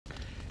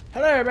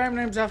Hello everybody,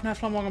 my name's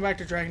Nephilim. Welcome back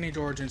to Dragon Age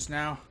Origins.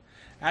 Now,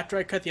 after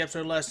I cut the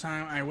episode last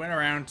time, I went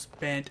around,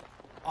 spent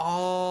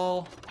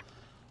all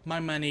my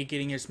money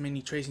getting as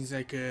many tracings as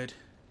I could.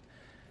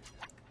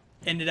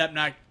 Ended up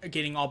not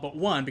getting all but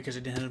one because I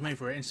didn't have the money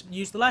for it. And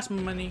used the last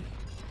money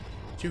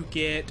to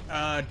get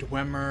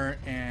Dwemer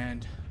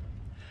and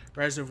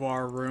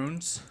Reservoir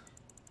runes.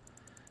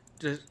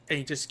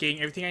 Just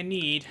getting everything I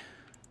need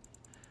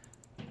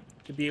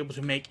to be able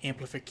to make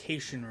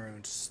amplification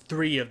runes.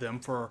 3 of them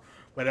for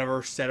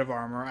whatever set of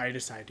armor I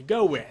decide to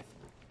go with.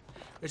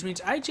 Which means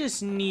I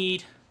just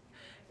need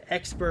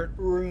expert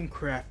rune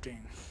crafting.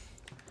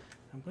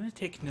 I'm going to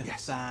take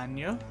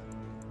Nathaniel.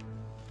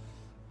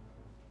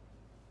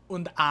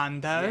 Und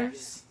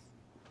Anders.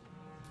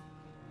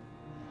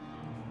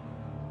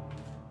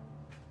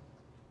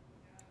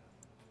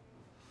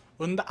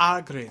 Und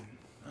Agrin.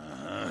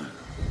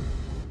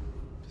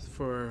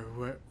 For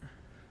what?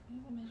 I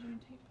have a measuring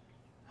tape.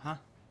 Huh?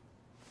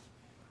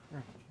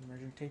 Oh,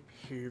 measuring tape.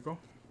 Here you go.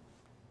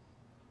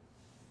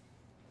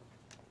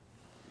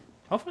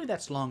 Hopefully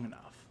that's long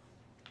enough.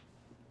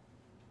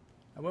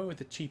 I went with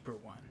the cheaper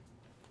one.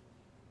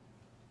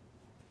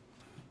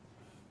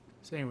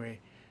 So anyway,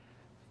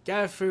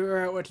 gotta figure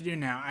out what to do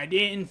now. I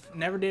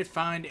never did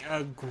find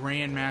a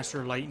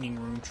Grandmaster Lightning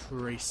Rune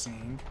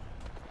tracing.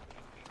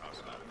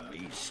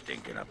 Me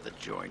stinking up the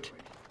joint.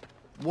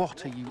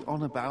 What are you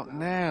on about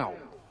now?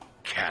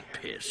 Cat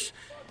piss.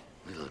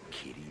 Little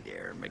kitty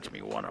there makes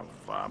me want to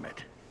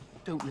vomit.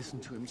 Don't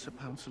listen to him, Sir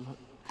Pouncelot.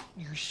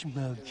 You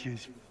smell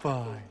just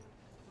fine.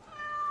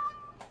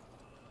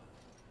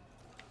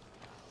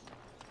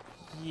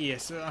 Yeah,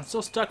 so I'm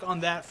still stuck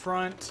on that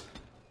front.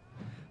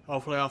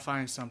 Hopefully I'll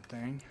find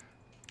something.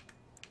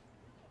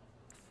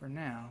 For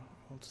now,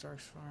 Old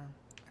Stark's Farm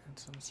and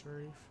some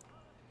Surif.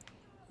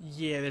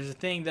 Yeah, there's a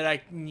thing that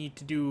I need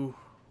to do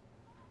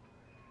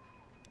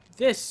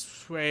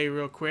this way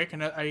real quick,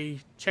 and I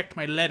checked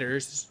my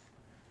letters.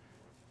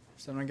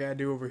 Something I gotta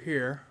do over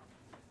here.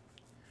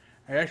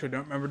 I actually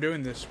don't remember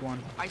doing this one.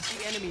 I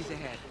see enemies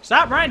ahead.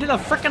 Stop running to the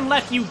frickin'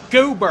 left, you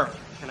goober!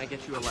 Can I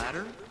get you a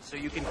ladder so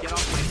you can get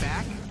off my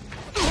back?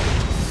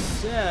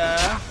 So,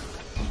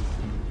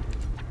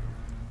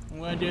 I'm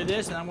gonna do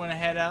this, and I'm gonna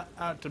head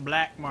out to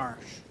Black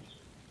Marsh.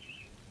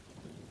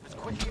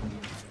 I'm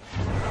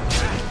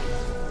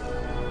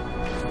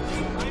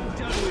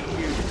done with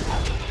you.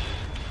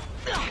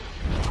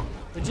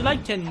 Would you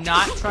like to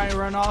not try and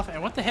run off?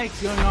 And what the heck's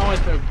going on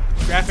with the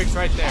graphics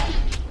right there?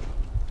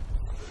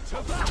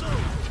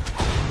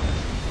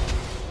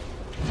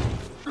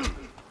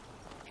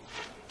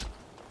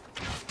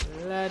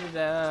 La da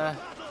da.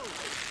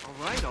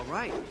 All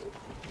right.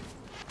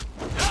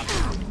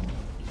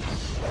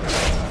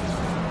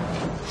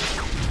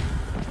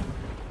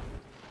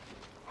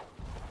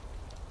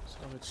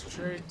 Salvage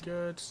trade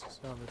goods.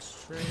 Salvage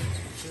trade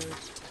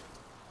goods.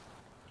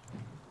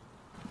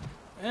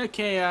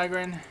 Okay,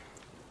 Agrin.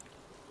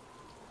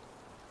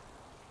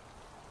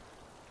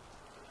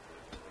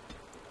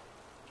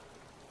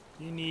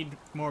 You need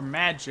more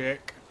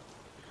magic,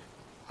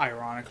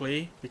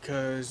 ironically,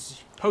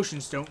 because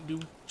potions don't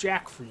do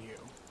jack for you.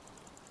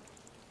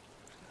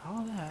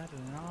 All that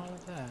and all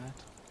of that.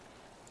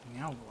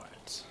 Now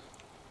what?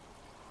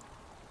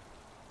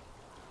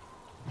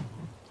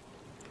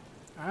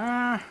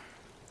 I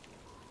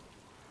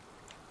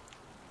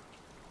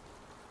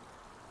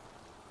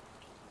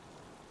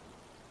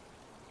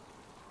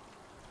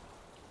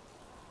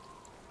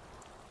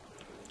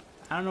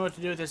don't know what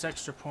to do with this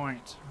extra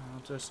point.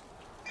 I'll just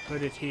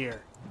put it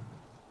here.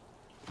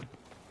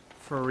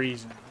 For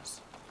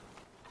reasons.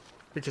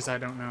 Because I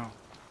don't know.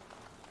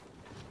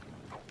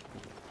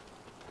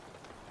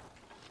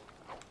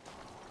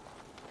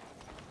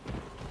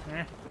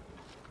 Eh.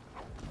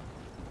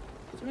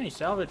 Too many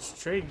salvage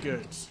trade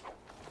goods.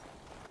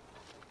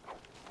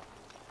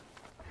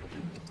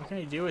 What can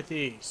you do with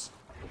these?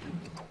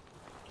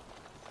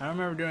 I don't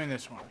remember doing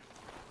this one.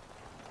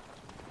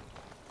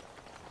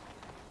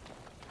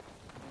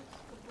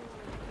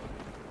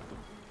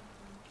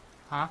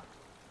 Huh?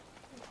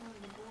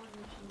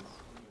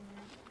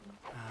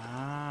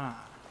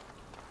 Ah.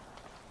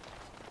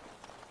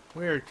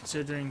 Weird,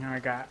 considering I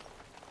got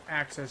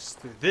access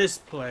to this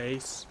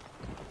place.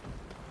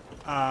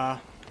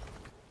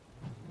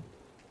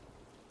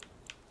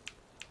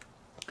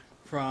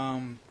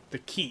 From the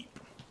keep.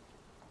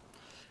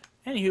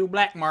 Anywho,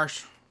 Black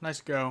Marsh. Let's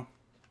go.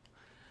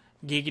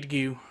 Giggity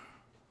goo.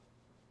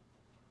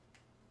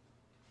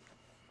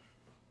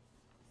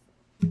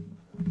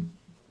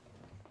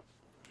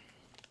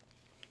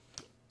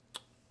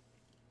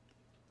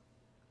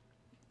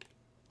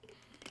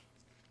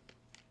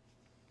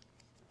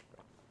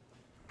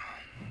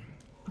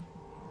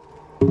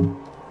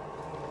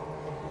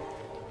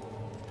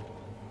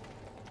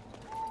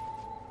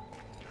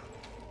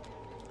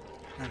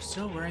 I'm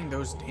still wearing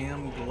those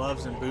damn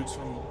gloves and boots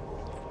from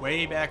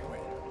way back when.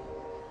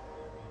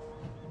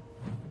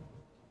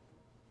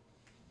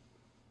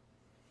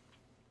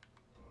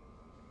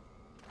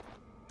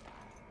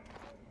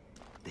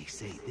 They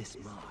say this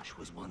marsh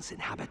was once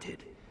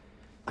inhabited.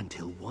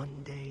 until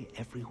one day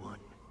everyone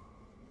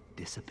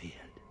disappeared.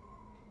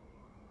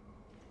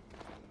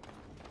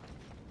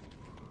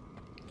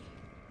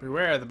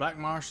 Beware, the Black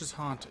Marsh is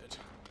haunted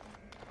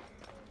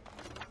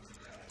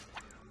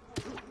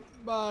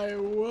by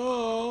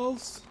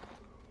wolves.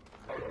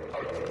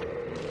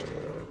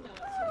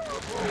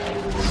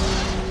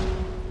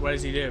 What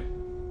does he do?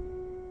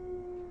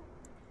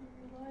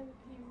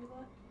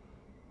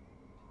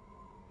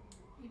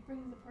 He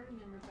brings the party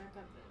member back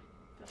up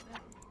that fell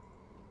down.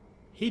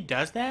 He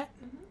does that?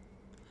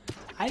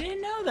 I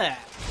didn't know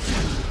that.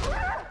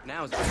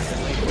 Now it's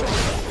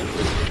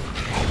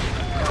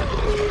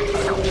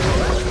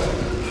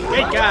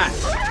Hey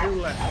guys,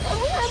 who left?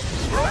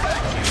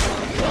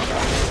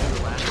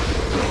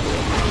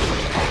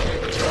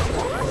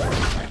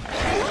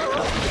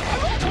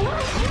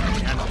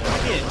 I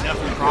get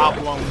enough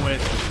problem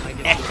with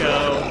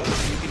Echo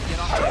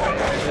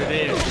as it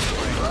is.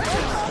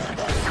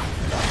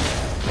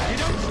 You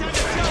don't stand a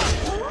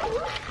chance!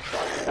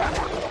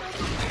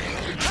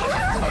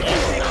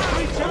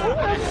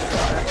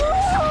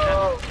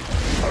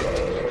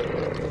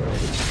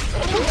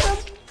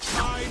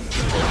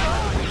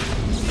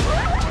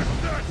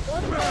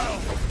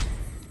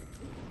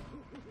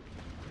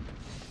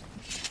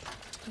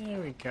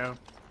 There we go.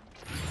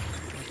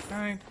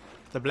 Fine.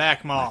 The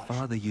Black Marsh. My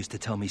father used to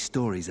tell me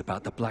stories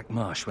about the Black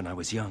Marsh when I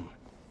was young.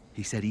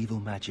 He said evil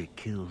magic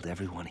killed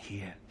everyone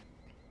here.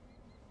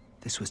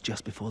 This was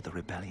just before the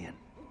rebellion.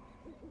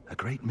 A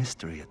great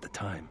mystery at the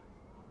time.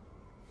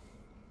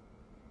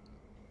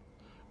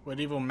 What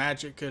evil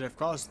magic could have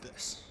caused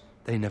this?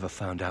 They never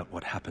found out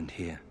what happened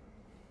here.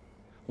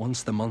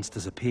 Once the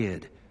monsters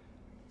appeared,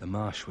 the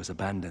marsh was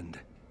abandoned.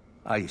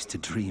 I used to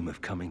dream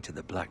of coming to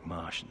the Black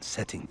Marsh and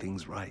setting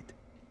things right.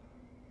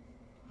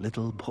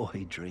 Little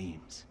boy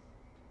dreams.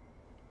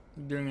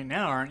 You're doing it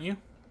now, aren't you?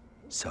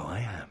 So I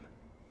am.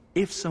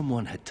 If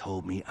someone had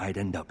told me I'd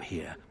end up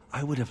here,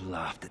 I would have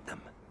laughed at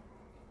them.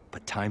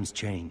 But times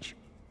change.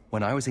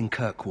 When I was in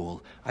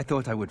Kirkwall, I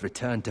thought I would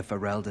return to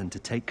Ferelden to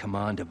take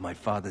command of my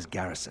father's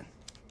garrison.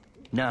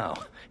 Now,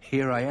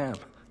 here I am.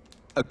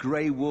 A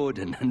Grey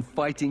Warden and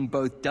fighting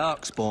both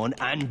Darkspawn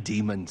and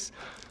demons.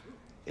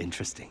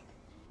 Interesting.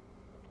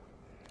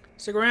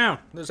 Stick around.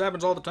 This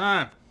happens all the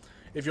time.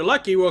 If you're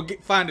lucky, we'll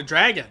find a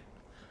dragon.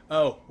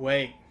 Oh,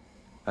 wait.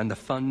 And the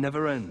fun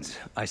never ends,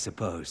 I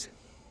suppose.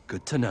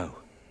 Good to know.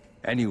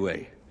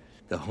 Anyway,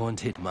 the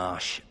haunted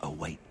marsh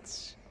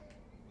awaits.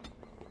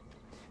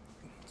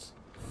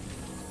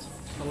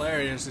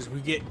 Hilarious is we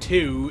get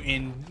 2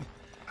 in...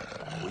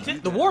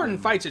 The Warden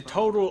fights a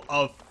total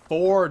of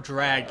 4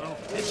 dragons. Oh,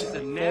 this is a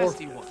 4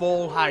 nasty one.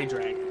 full high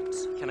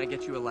dragons. Can I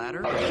get you a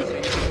ladder so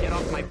you can get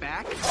off my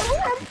back?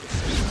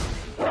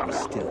 I'm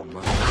still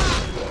mine.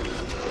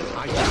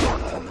 I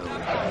want to know.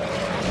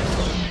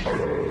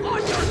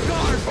 On your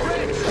guard,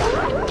 Prince!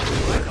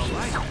 All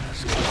right.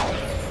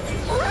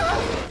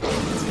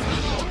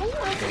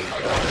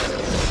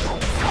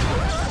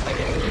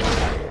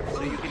 So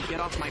you can get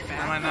off my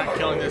back. Am I not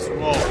killing this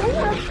wolf?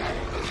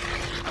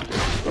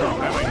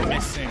 No, am I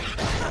missing?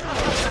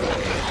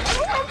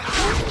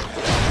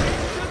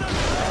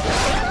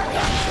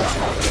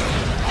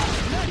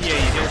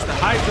 Yeah, there's the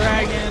High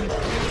Dragon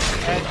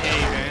at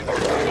Haven.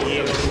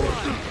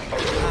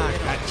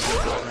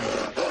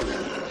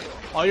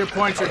 All your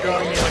points are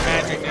going into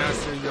magic now,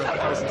 so you're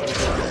closer to the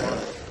door.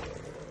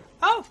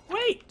 Oh,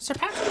 wait!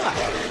 Serpentula!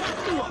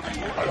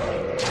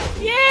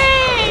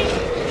 Yay!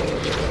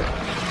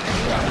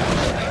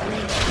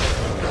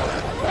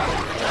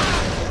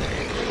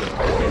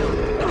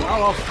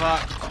 Oh,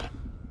 fuck.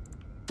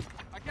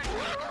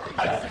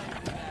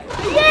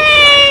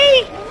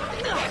 Yay!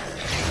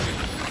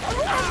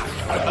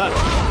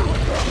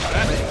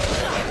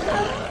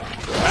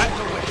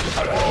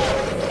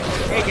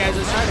 Hey guys,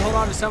 let's try to hold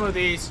on to some of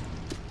these.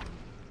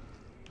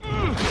 I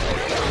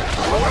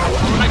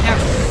would like to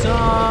have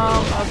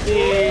some of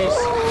these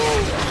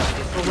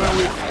for when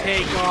we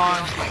take on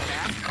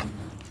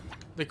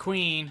the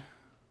Queen.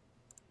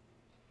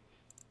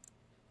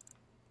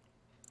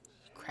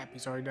 Crap,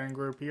 he's already done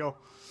group heal.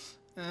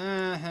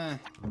 Yeah,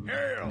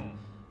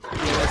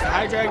 there's the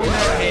High Dragon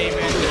at Haven,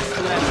 there's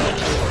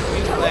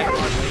the Black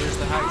Marsh, there's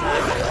the High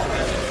Dragon.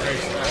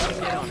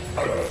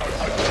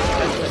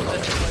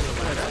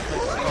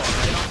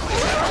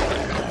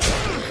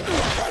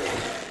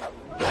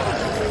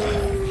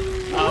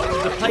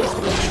 The place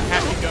that we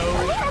have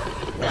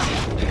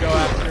to go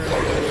after.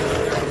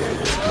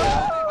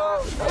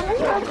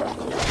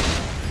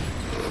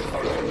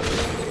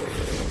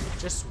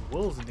 Just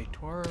wolves and they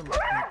tore me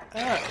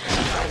up.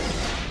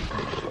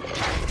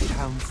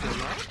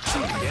 So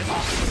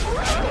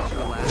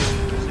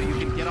you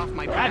can get off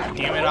my back. God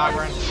damn it,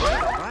 Ogren.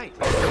 Right.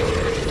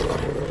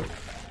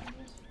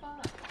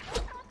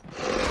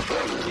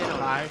 Get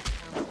alive.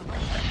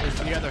 Where's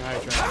the other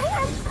Hydra?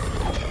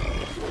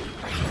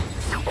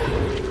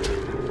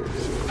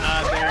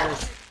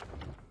 There's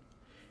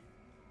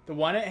the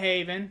one at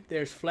Haven,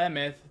 there's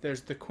Flemeth,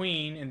 there's the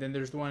Queen, and then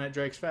there's the one at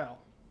Drake's Fell.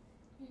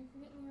 Are you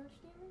forgetting the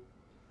Archdemon?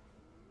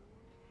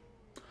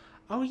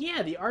 Oh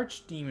yeah, the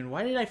Archdemon.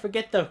 Why did I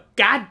forget the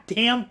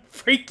goddamn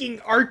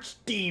freaking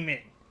Archdemon?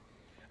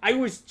 I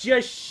was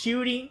just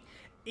shooting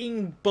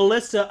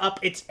ballista up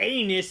its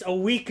anus a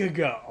week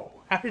ago.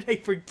 How did I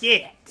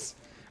forget?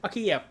 Okay,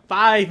 yeah,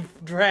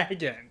 5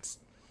 dragons.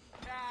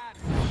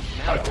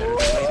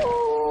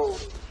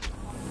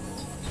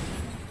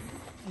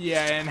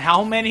 Yeah, and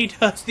how many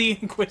does the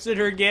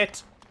Inquisitor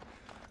get?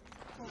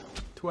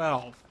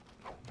 12.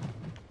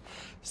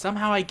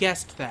 Somehow I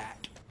guessed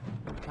that.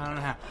 I don't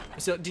know how.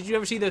 So, did you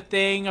ever see the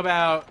thing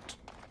about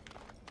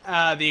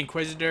the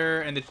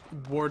Inquisitor and the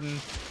Warden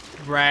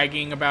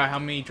bragging about how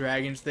many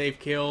dragons they've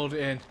killed,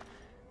 and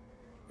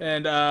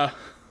the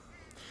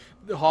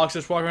Hawks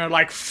just walking around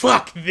like,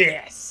 fuck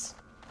this!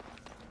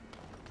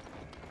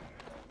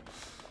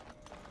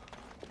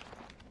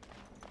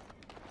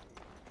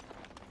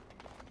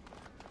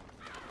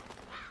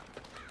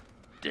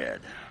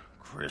 Dead.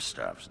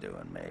 Kristoff's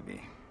doing,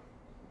 maybe.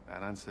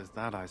 That answers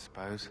that, I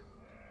suppose.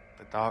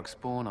 The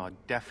Darkspawn are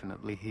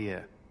definitely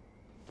here.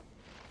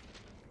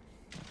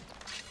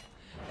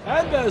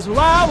 And there's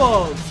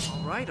werewolves!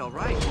 All right, all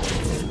right.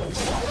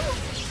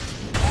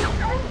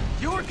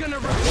 You're gonna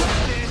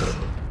regret this.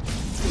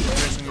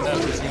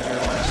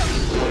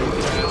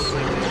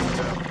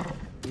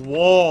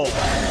 Whoa!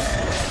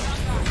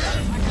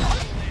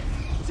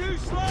 Too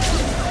slow.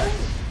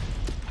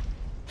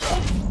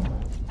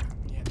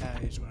 Yeah,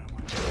 that is what I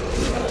want.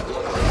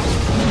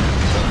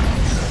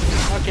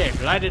 Okay,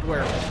 blighted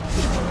werewolf.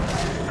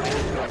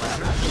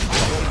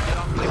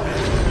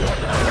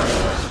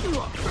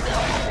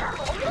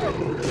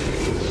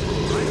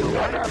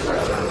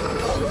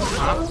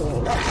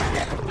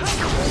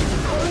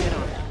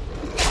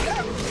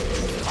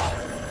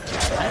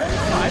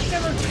 I've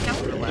never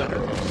encountered them.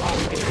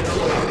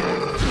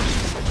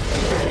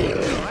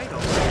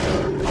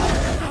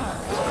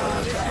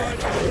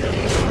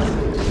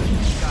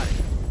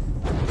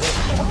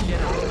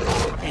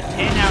 Okay,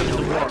 10 out in the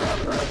water.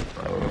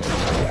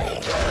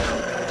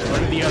 What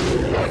are the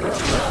others?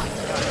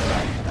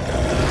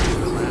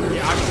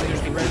 Yeah, obviously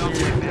there's the red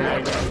bearded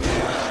dragon.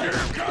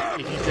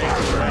 If you take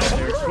the red,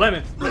 there's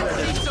Plymouth,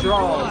 there's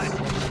Straws.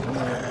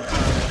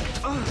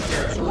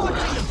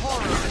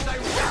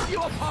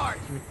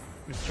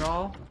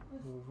 Mistral?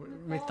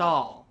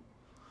 Mithal.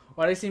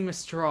 Why did I say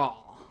Mistral?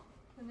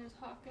 And there's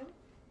Haken,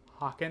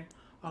 Haken?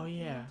 Oh,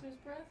 yeah. Winter's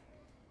Breath,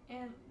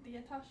 and the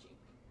Atashi.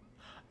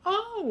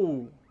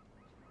 Oh!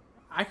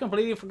 I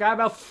completely forgot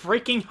about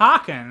freaking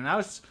Haken. I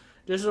was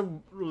just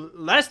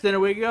less than a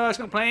week ago, I was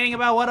complaining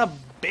about what a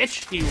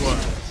bitch he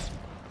was.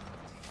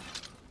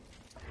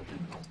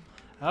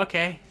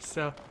 Okay,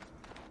 so,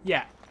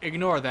 yeah,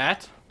 ignore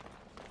that.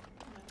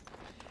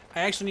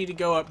 I actually need to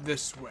go up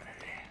this way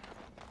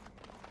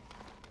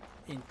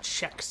and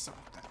check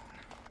something.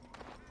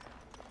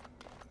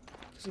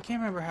 Because I can't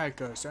remember how it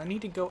goes, so I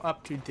need to go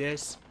up to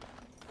this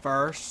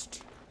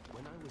first.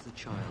 When I was a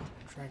child,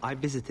 I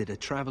visited a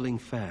traveling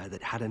fair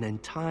that had an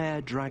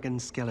entire dragon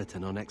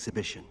skeleton on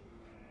exhibition.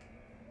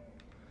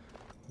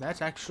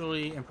 That's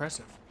actually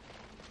impressive.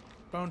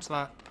 Bone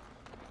slot.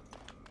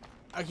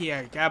 Okay,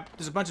 yeah,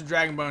 there's a bunch of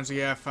dragon bones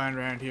you gotta find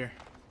around here.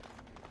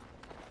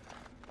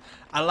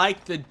 I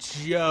like the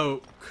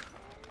joke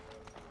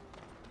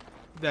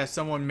that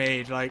someone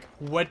made. Like,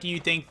 what do you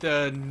think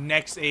the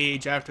next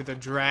age after the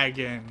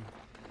dragon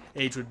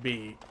age would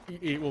be?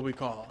 It will be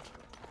called.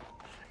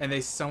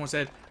 And someone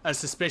said a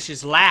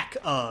suspicious lack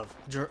of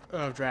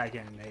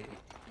dragon age.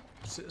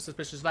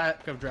 Suspicious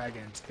lack of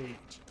dragon's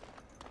age.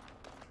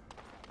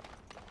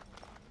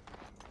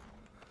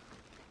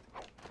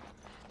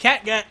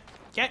 Catgut!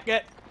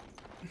 Catgut!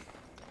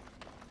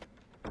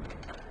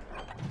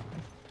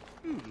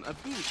 A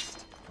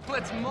beast.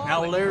 Let's maul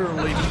Now, it.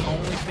 literally, the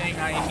only thing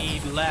I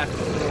need left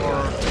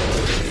for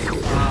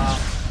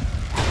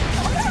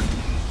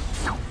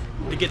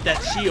to get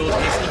that shield is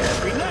the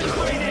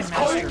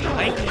freaking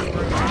lightning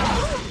room.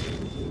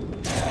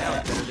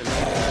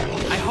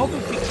 I hope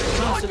it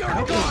becomes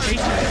available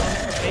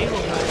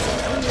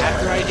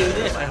after I do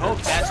this. I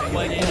hope that's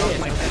what it is.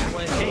 That's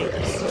what it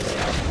takes.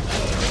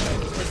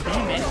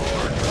 Damn it.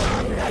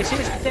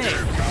 Here's the thing.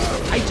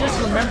 I just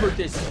remembered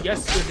this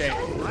yesterday.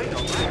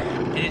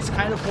 And it's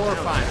kind of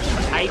horrifying.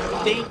 I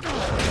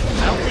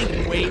don't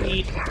think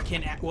Wade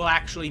will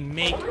actually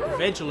make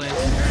Vigilance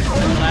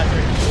until after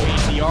he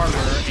beat the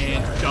armor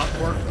and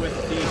work with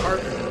the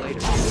partner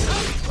later.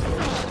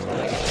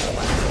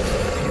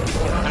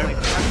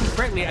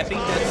 Correctly, I think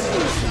that's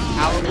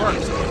how it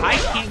works. If I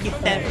can't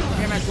get that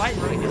Paramount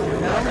Lightning,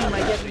 not only am I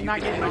not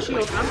getting my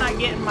shield, I'm not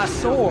getting my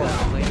sword.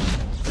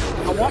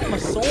 I want my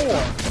sword.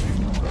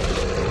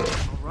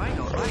 All right.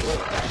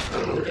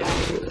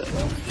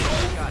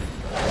 Got it.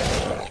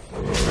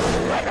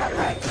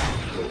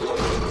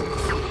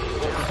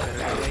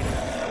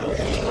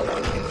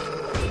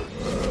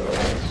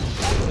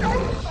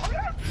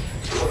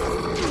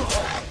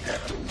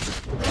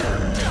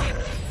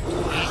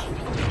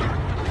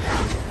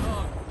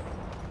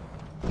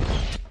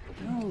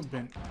 That would have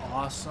been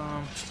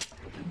awesome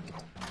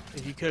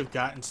if you could have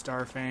gotten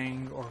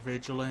Starfang or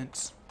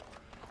Vigilance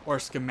or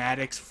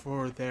schematics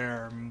for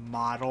their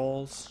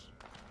models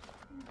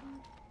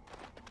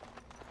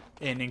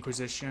in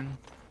Inquisition.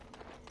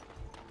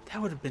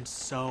 That would have been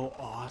so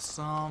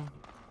awesome.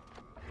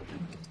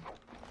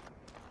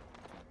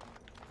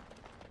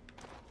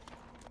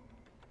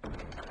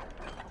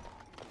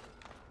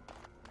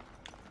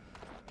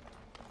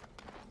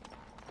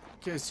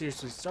 Because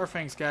seriously,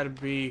 Starfang's got to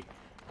be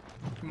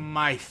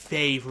my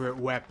favorite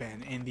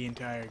weapon in the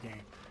entire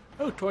game.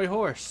 Oh, toy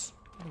horse.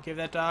 Let me give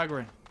that to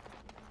Oghren.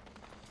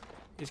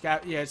 It's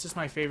just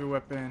my favorite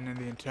weapon in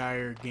the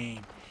entire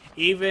game.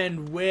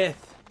 Even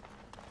with,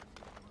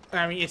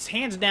 I mean, it's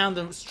hands down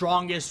the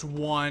strongest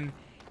one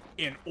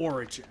in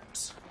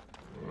Origins.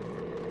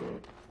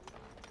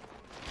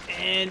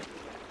 And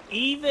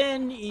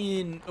even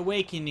in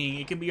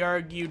Awakening, it can be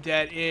argued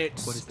that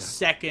it's What is that?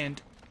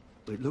 second.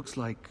 It looks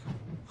like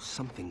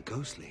something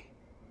ghostly.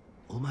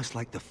 Almost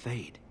like the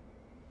Fade.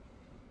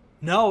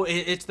 No,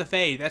 it's the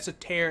Fade. That's a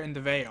tear in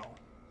the veil.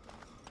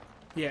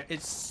 Yeah,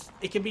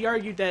 it can be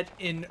argued that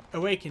in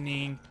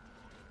Awakening,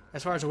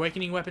 as far as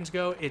Awakening weapons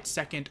go, it's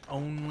second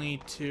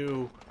only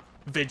to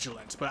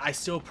Vigilance, but I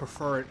still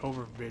prefer it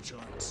over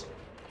Vigilance.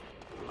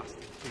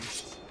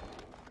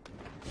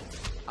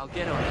 I'll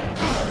get on it.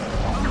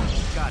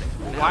 Got it.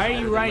 Why are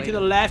you running to the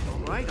left? All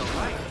right.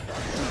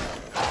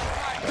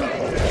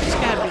 It's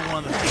gotta be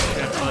one of the things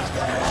that bugs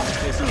me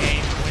in this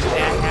game when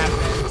that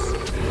happens.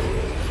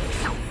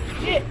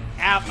 Get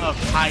out of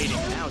hiding.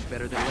 Now it's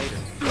better than later.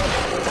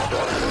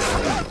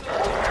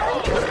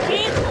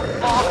 Get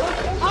off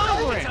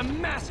of It's a Oghren!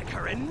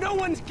 massacre and no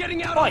one's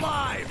getting out Oi.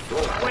 alive.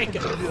 Wake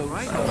up. All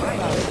right. Got it.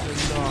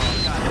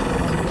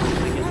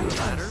 I get you a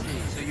ladder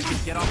so you can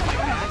get off my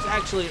back. It's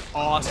actually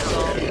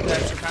awesome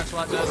that Sir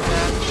Lancelot does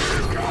that.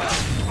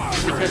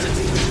 Because it's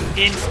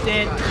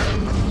instant,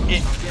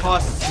 it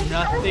costs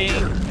nothing,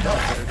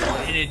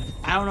 and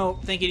I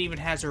don't think it even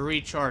has a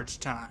recharge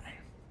time.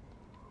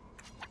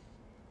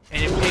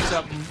 And it picks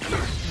up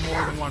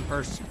more than one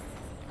person.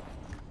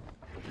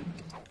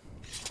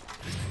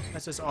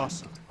 That's just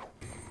awesome.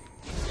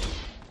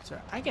 So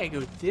I gotta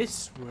go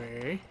this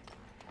way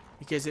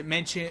because it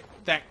mentioned,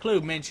 that clue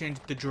mentioned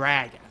the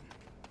dragon.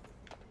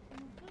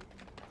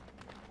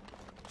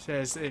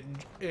 Says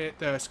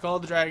the skull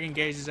of the dragon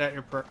gazes at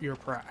your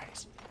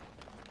prize.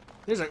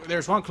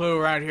 There's one clue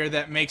around here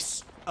that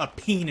makes a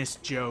penis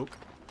joke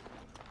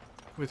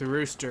with a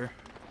rooster.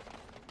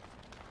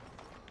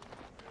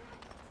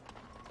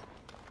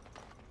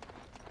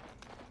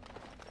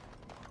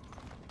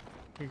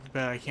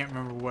 But I can't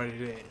remember what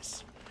it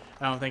is.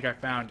 I don't think I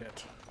found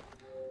it.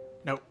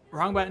 Nope.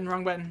 Wrong button,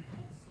 wrong button.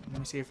 Let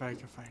me see if I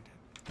can find it.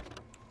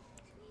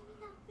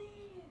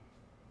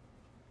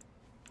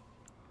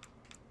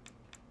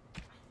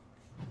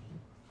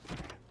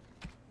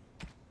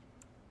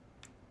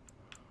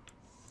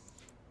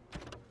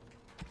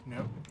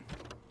 Nope.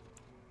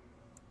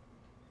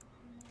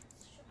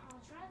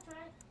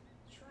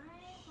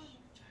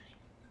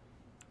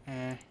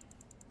 Eh.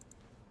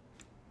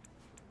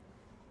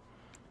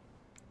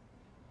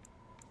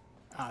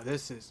 Ah,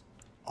 this is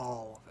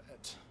all of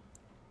it.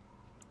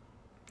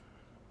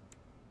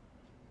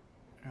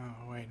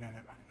 Oh, wait, no.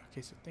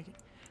 Okay, so thinking.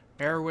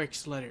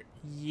 Berwick's letter.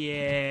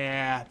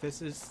 Yeah,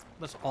 that's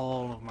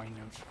all of my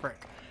notes.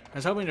 Frick. I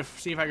was hoping to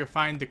see if I could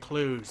find the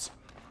clues.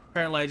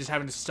 Apparently, I just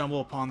happened to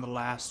stumble upon the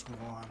last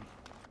one.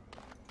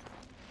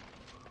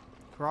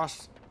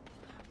 Across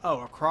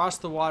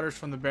the waters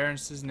from the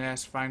Baroness's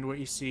Nest, find what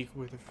you seek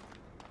with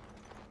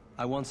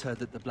I once heard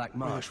that the Black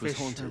Marsh was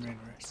haunted. fisherman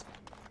rest.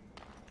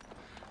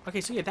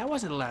 Okay, so yeah, that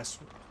wasn't the last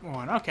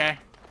one. Okay.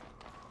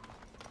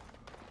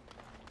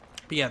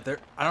 But yeah,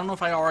 I don't know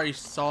if I already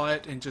saw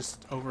it and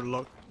just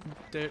overlooked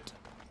it.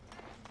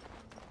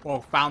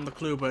 Well, found the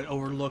clue but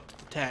overlooked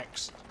the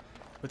text.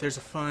 But there's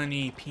a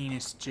funny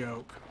penis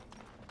joke.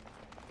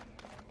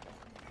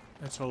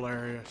 That's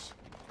hilarious.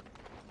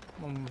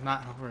 Well,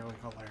 not really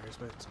hilarious,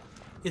 but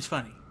it's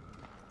funny.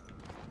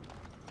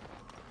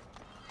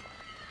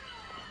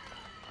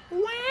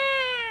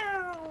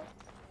 Wow!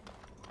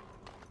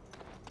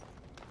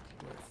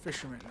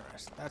 Fisherman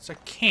rest. That's a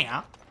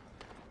camp.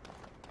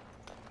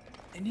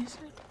 And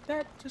isn't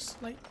that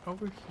just like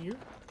over here?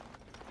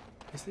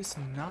 Is this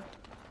not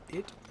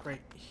it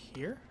right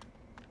here?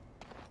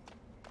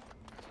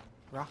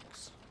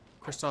 Rocks.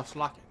 Kristoff's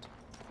locket.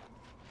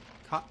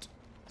 Cot.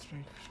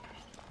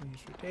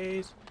 Used for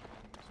days.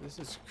 So this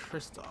is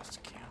Kristoff's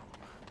camp.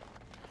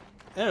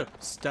 Oh,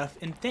 stuff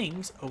and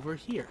things over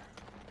here.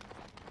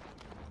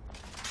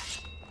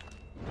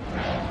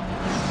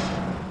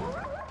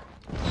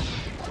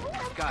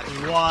 Got it.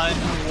 One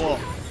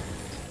wolf.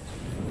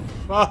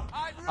 Oh,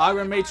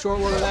 Oghren made short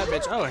work of that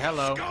bitch. Oh,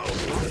 hello.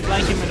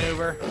 Flanking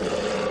maneuver.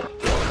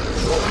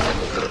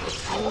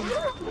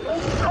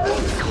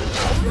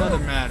 Another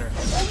matter.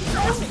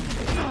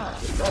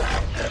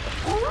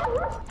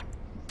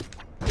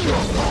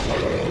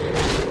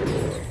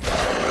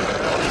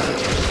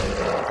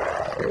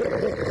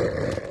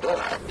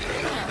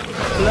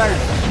 Flirt.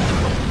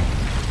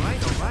 All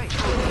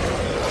right.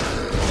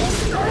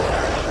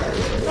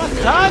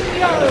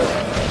 Nathaniel!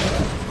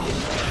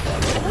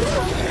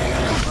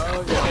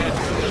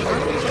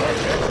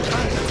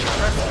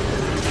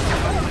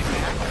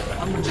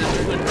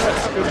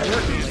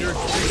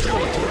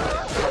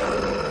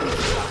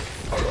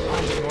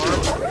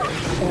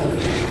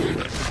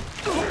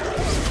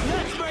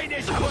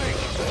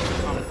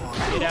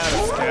 Get out of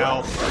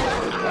stealth.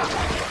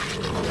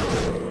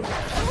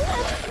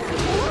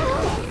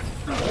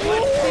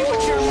 Let's see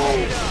what you're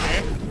made of.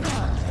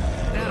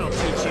 That'll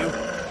teach you.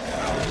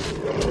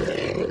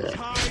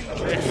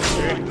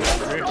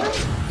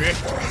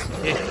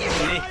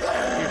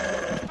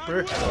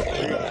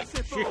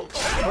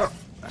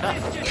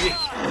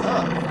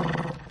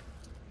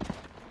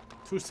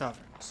 Two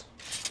sovereigns.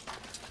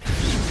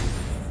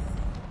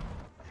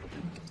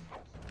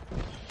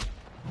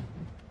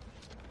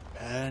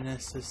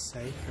 Baroness is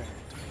sacred.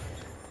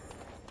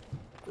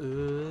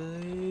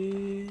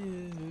 Ooh.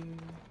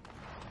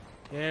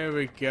 There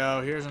we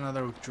go. Here's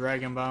another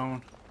dragon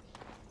bone.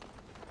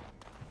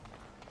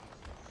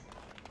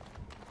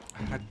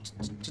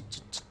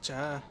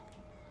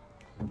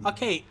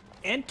 Okay,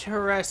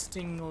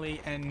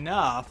 interestingly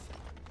enough,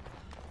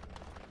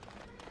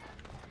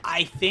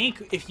 I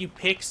think if you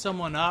pick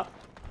someone up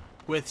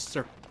with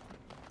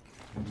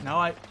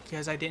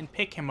because I didn't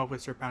pick him up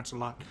with Sir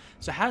Pouncelot.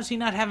 So how does he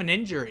not have an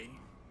injury?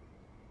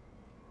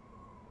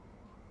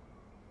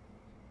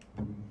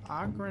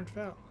 Ogren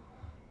fell.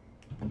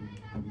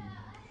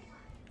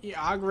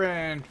 Yeah,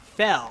 Ogren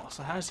fell.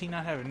 So how does he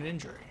not have an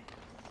injury?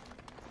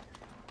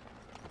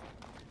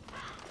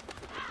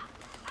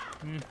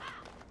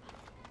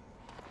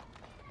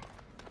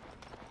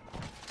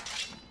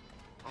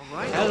 All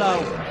right. Hello.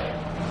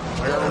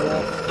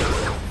 Werewolf.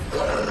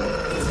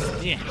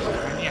 Yeah.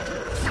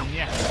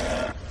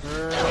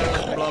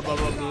 Blah blah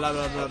blah blah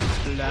blah blah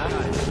blah.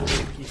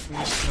 Keep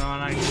me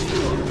snoring.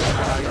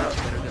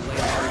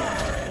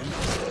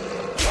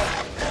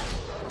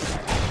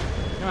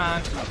 Come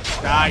on,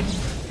 die.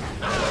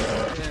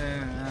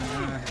 Can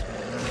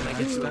I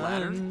get you a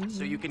ladder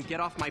so you can get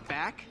off my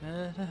back?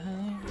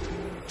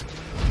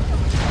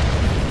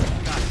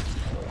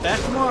 Back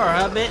more,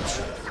 huh,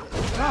 bitch?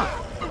 Come on.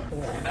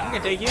 I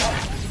can take you. I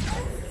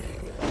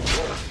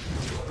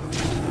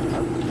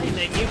can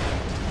take you.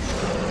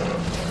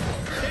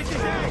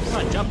 Come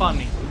on, jump on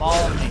me.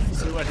 Maul me.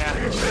 See what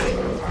happens.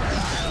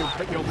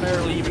 You'll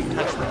barely even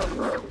touch me.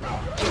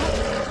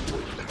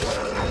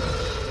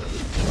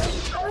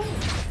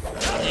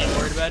 I ain't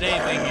worried about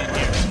anything in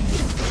here.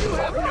 You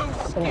have no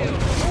skill,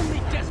 only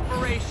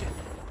desperation.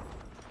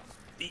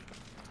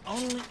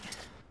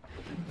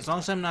 As long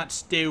as I'm not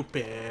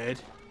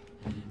stupid,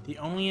 the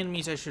only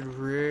enemies I should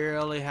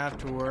really have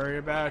to worry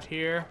about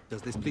here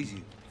Does this please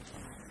you?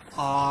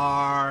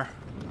 are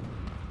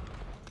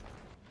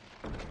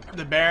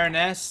the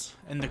Baroness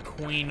and the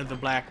Queen of the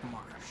Black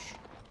Marsh.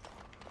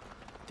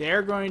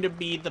 They're going to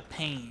be the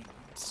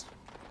pains.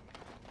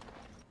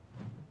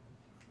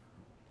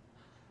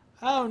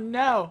 Oh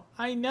no,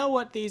 I know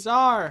what these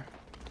are.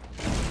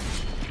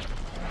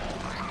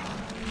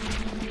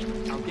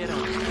 I'll get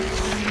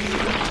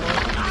on.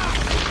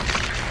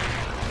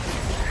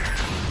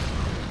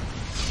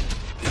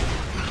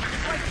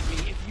 Strike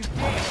me if you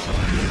dare.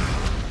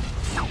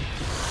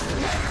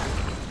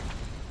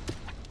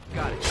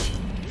 Got it.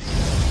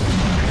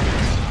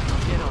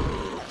 I'll get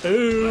on.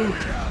 Ooh.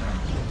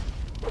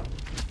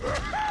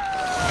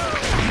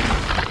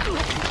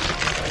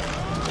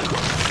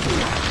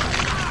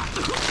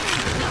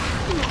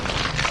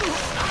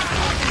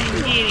 I'm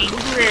getting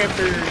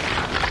grabber.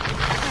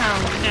 Oh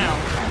no.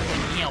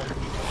 Help.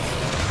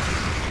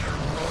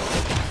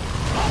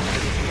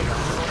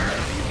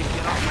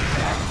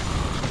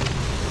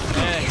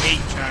 I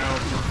hate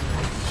child.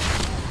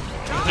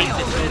 I hate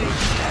this city.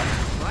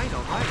 Right,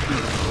 all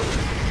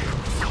right.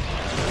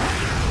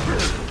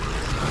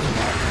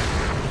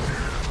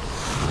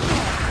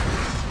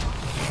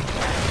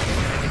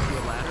 Get you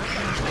a ladder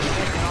so you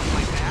can get off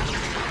my back.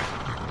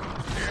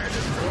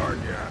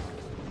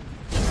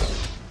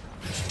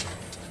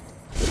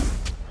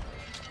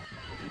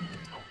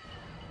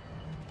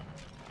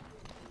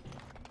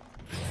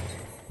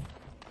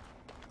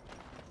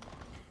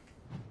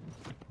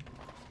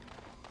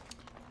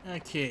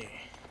 Okay.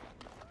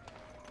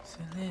 So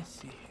let's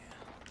see here.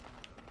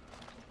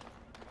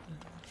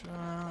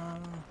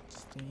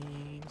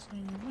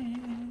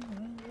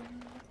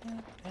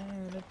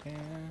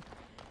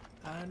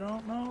 I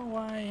don't know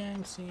why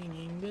I'm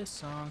singing this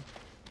song.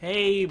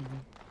 Hey,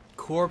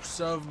 corpse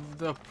of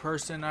the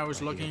person I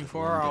was looking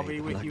for, I'll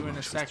be with you in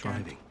a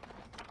second.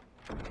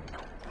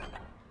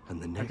 And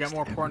the I've next got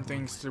more important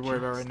everyone things was to worry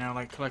about jealous. right now,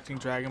 like collecting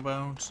dragon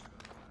bones.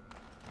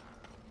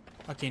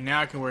 Okay,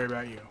 now I can worry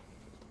about you.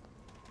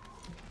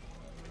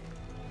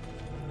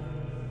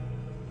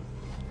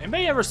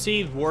 Anybody ever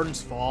see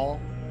Warden's Fall?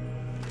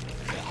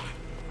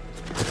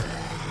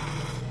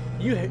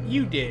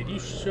 You did. You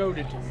showed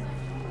it to me.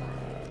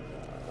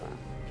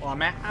 Well,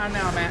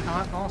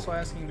 I'm also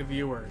asking the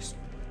viewers.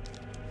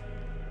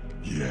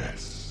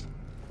 Yes,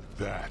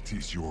 that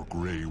is your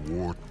Grey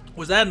Ward.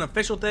 Was that an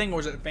official thing or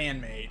was it fan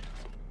made?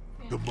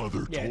 The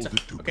mother Yeah, told it's a-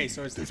 it to okay, me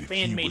so it's that this if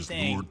he fan-made was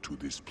thing. lured to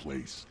this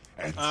place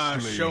and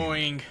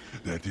Showing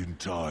slain, that in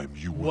time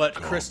you would what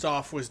come.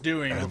 Kristoff was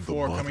doing And the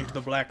before coming mother, to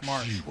the Black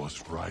Marsh. She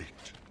was right.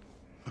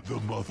 The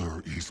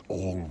mother is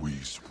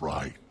always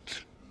right.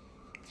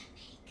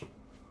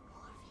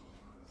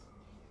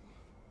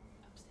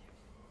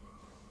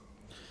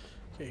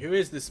 Okay, who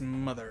is this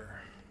mother?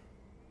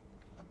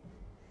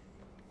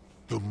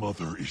 The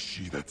mother is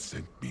she that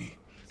sent me.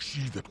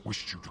 She that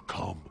wished you to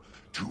come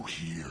to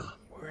here,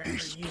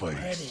 this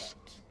place.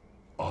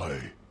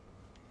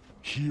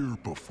 Here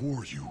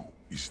before you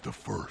is the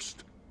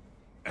first,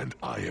 and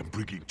I am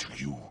bringing to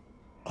you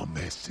a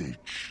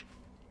message.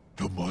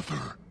 The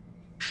mother,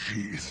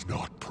 she is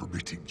not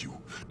permitting you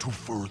to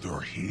further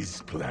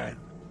his plan,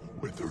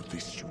 whether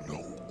this you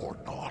know or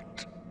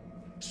not.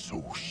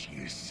 So she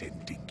is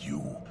sending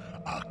you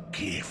a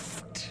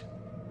gift.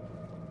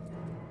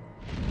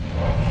 You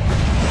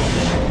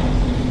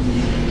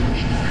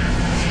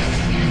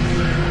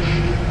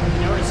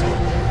know, it's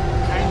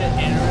kind of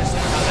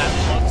interesting how that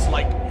looks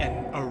like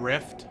a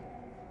rift.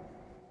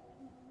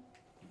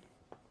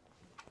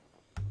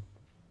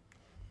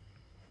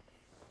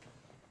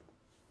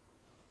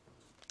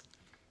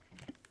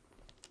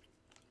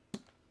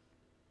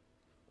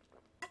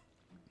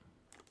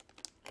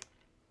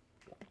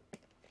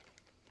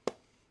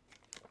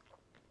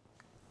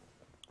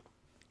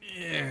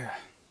 Yeah.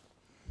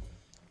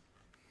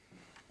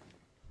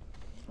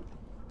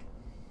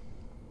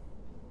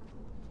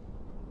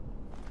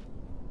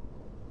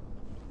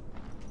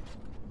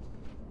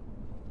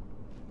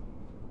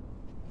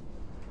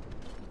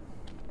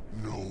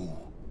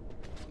 No.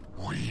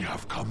 We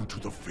have come to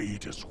the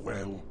fate as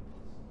well.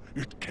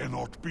 It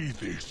cannot be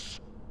this.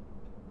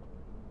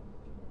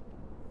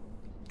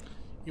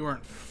 You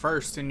weren't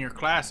first in your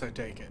class, I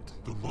take it.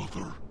 The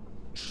mother,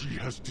 she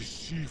has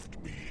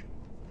deceived me.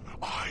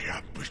 I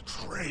am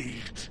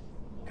betrayed.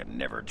 Can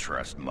never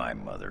trust my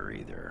mother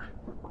either.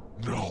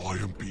 Now I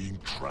am being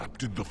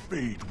trapped in the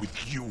Fade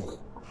with you.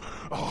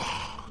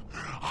 Ah,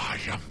 I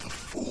am the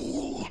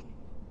fool.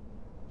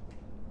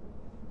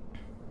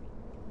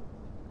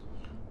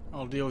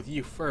 I'll deal with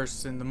you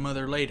first and the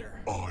mother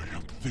later. I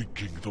am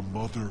thinking the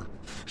mother.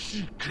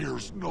 She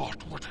cares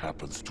not what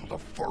happens to the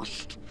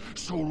first,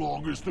 so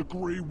long as the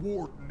Grey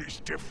Warden is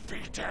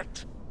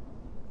defeated.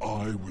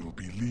 I will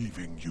be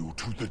leaving you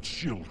to the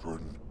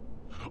children.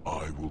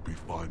 I will be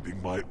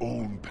finding my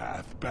own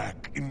path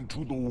back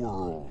into the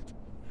world.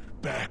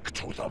 Back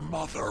to the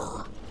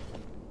mother.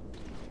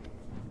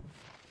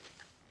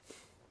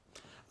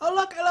 Oh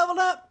look, I leveled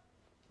up!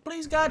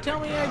 Please God,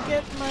 tell me I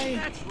get my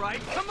That's right.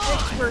 Come on.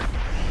 expert.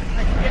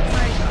 I can get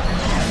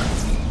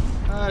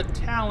my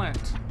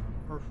talent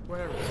or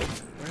whatever.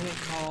 What are they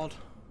called?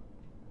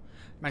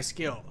 My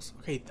skills.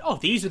 Okay. Oh,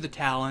 these are the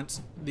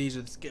talents. These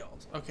are the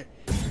skills. Okay.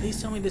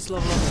 Please tell me this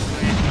level up is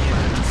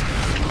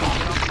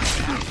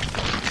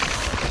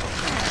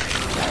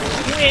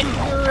Hit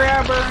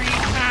grabber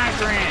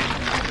migrant.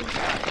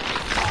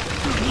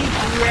 You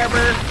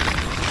grabber.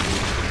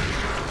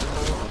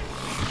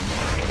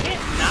 I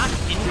can't knock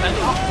anybody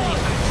off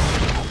anything.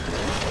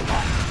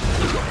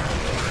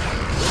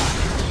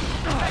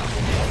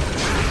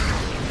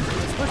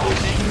 What do you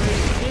think you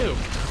need to do?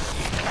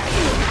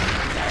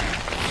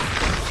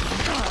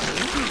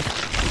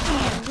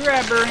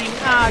 Grabbering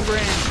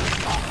migrant.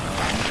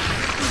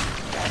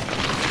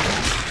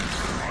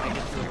 I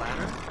get to the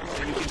ladder,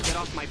 so you can get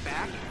off my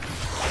back.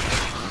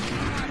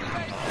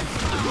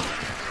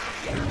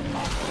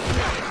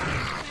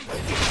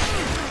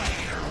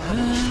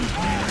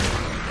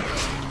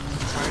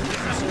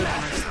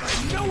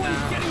 No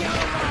one's getting out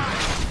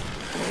alive!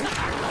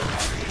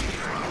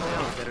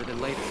 Well, better than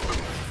later.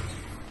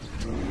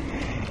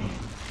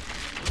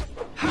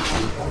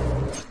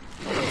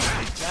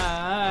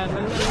 La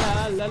la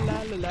la la la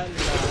la la.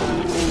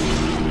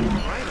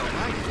 Alright.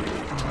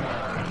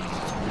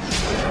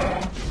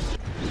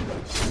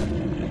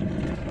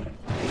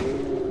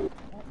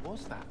 What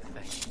was that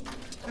thing?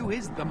 Who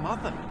is the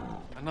mother?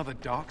 Another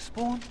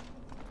Darkspawn?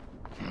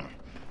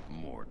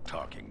 More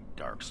talking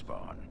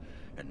Darkspawn.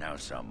 And now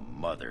some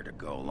mother to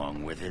go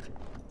along with it?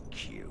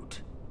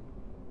 Cute.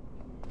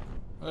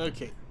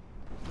 Okay.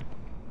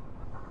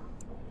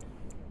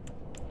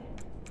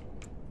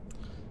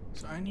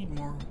 So I need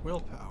more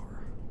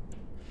willpower.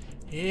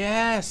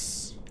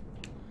 Yes!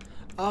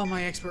 Oh,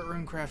 my expert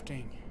rune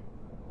crafting.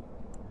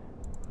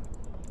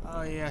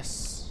 Oh,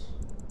 yes.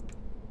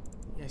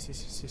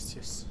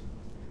 Yes.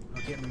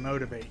 I'll get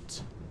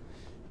motivate.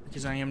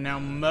 Because I am now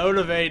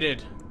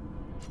motivated.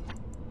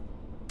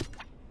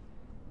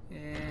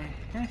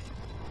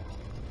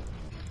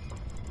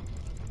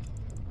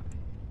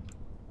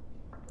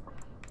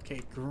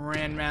 Okay,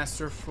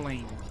 Grandmaster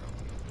Flame.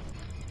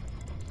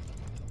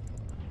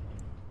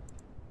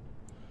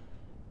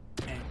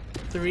 And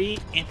 3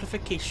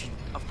 amplification.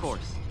 Of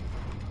course.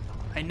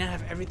 I now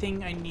have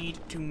everything I need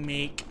to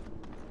make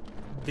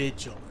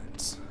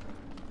vigilance.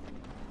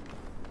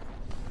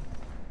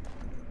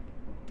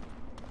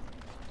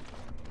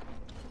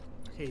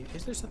 Okay,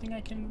 is there something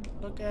I can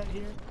look at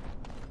here?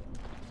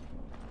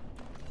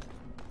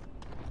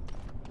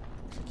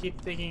 I keep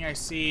thinking I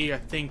see a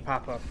thing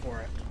pop up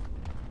for it.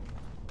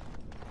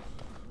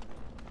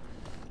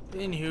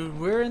 Anywho,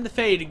 we're in the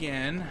Fade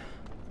again.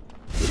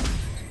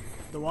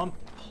 The one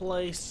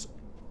place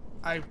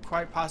I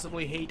quite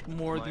possibly hate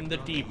more than the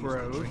deep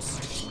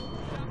roads.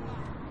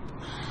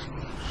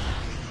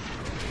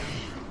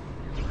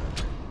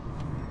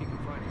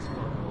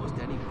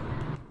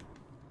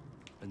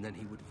 then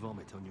he would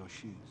vomit on your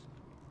shoes.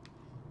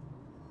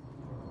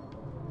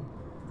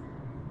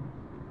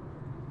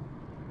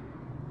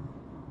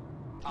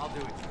 I'll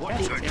do it.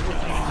 Everything in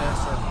that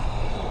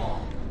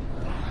circle.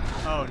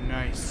 Oh,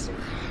 nice.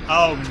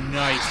 Oh,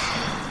 nice.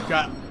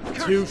 Got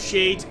 2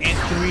 shades and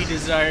 3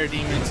 desire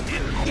demons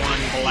in 1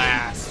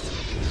 blast.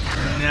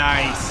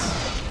 Nice.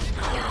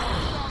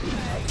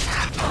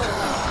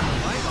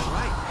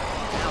 Alright.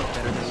 Now it's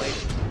better than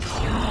later.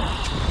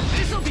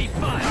 This'll be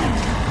fun!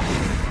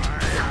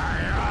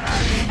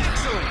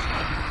 Excellent!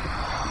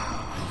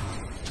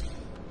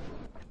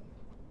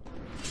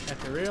 At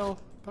the real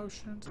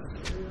potions.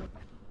 At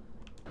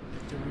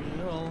the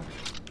real.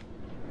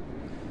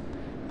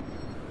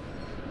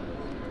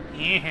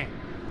 Yeah.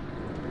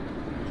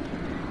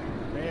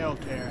 Rail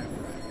Terra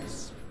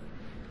apparatus.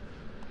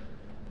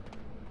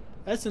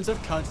 Essence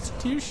of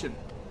Constitution.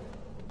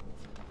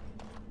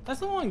 That's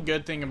the one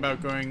good thing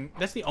about going.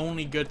 That's the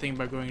only good thing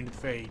about going into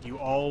Fade. You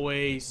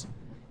always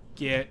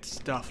get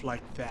stuff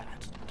like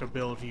that to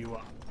build you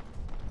up.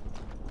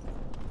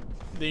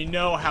 They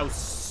know how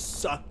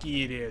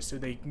sucky it is, so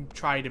they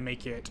try to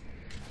make it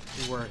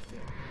worth it.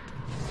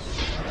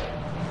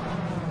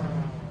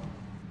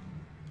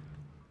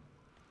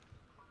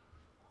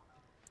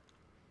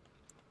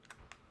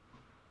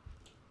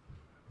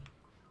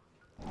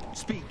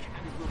 Speak,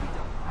 and it will be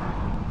done.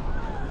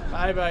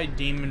 Bye bye,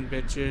 demon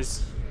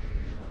bitches.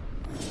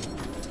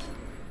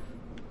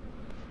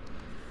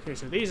 Okay,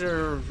 so these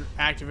are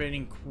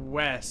activating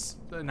quests,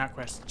 not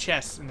quests,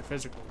 chests in the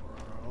physical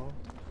world.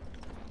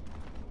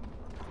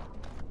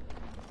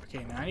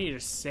 Okay, now I need to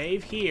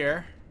save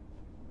here.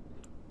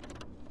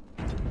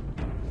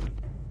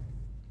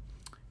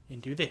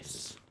 And do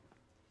this.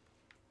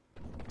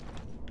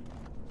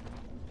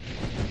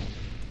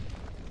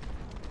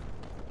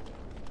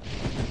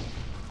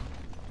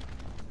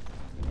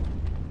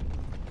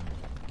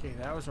 Okay,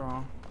 that was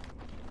wrong.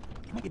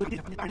 Oh,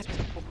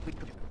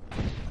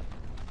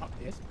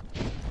 this,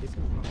 this,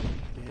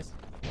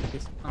 this,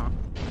 this,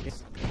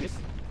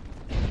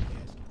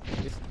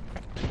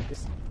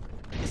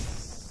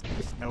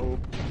 no,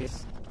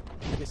 this,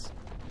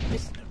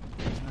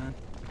 no,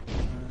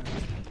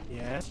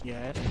 yes,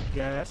 yes,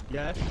 yes,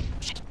 yes.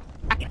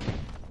 Get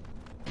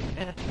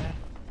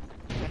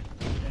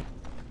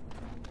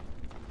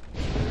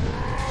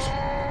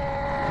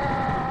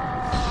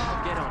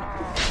on it.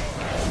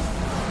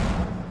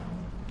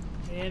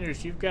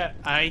 Anders, you've got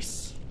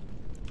ice.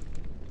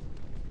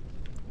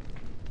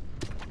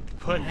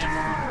 Put him on.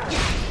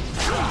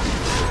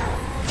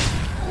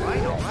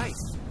 Alright.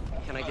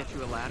 Can I get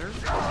you a ladder? So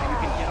you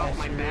can get off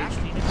my back?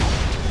 Get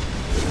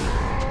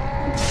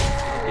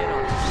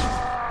on it.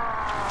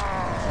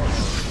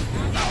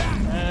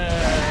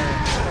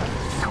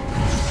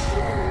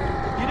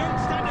 You don't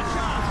stand a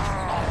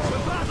chance! For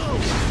battle!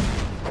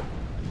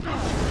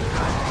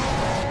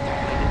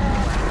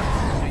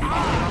 So you can get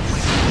off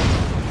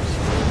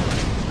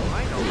my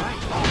back.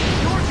 Alright.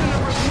 You're gonna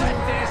regret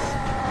this!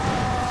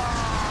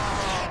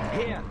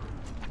 Here.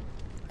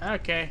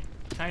 Okay,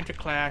 time to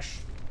clash.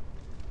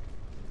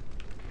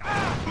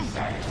 If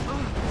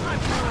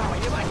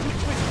I keep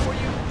quick for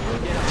you,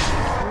 get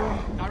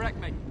up. Direct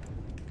me.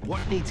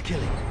 What needs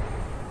killing?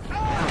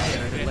 Now I better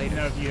than didn't later.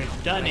 know if you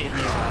had done it yet.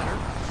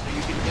 So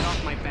you can get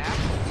off my back?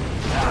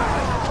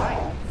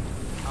 Right.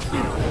 I'll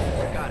get on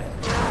it. Got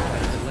it.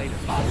 Better than later.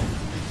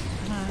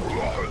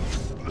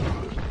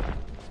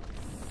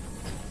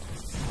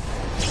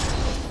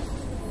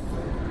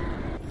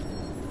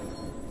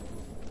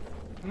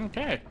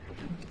 Okay.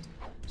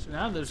 So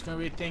now there's going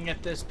to be a thing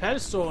at this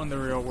pedestal in the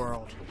real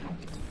world.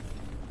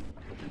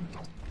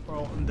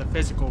 Well, in the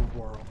physical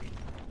world.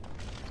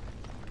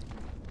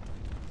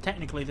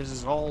 Technically, this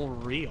is all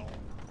real.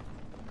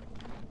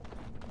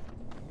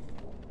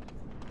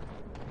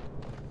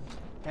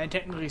 And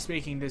technically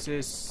speaking, this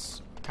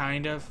is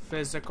kind of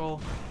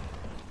physical.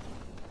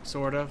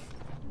 Sort of.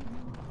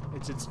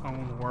 It's its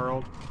own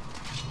world.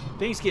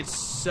 Things get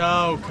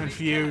so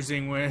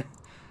confusing when...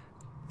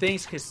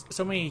 Things, because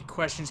so many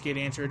questions get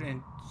answered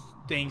and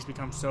things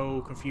become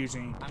so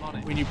confusing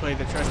when you play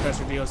the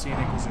Trespasser DLC and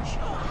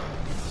Inquisition.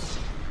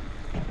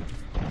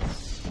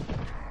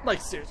 Like,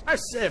 seriously,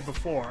 I've said it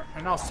before,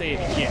 and I'll say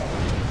it again.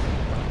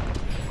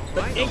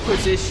 But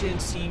Inquisition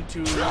seemed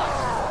to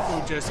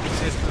just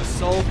exist for the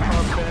sole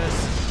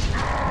purpose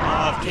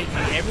of taking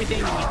everything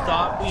we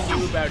thought we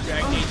knew about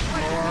Dragon Age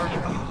 4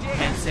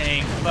 and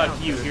saying, fuck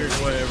you, here's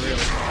what it really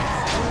is.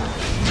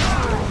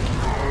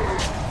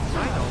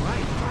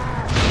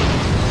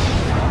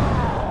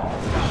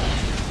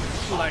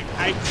 Like,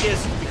 I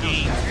kissed the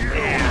game's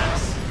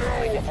ass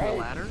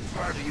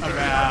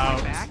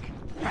about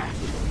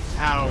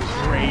how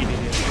great it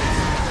is.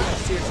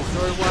 Seriously,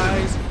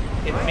 story-wise,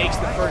 it makes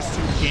the first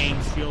 2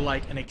 games feel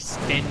like an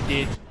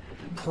extended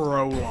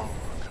prologue.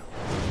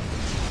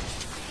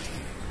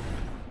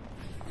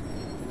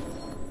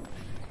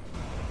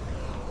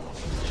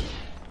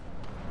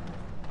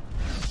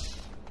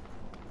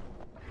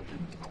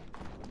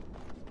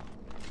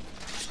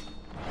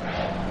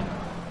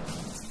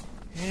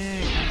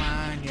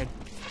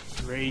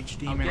 rage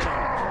I'll demon. get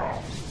on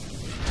it.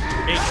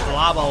 Big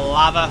blob of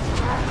lava.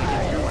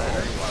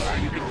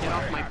 You can get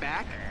off my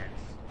back?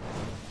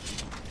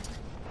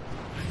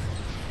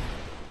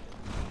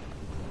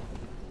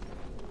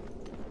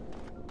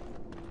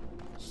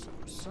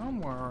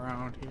 Somewhere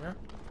around here,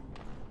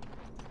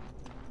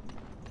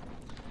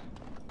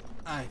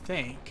 I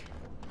think,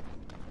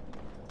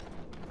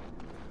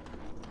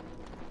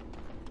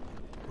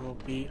 will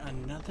be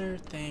another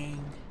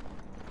thing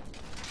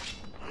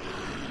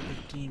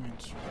the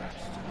demons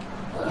rest.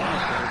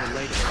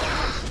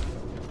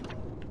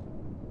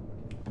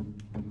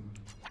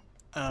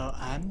 Oh,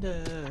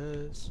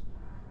 Anders,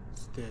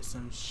 there's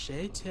some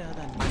shade here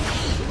that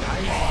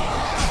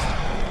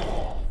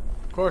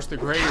Of course, the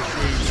greater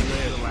shades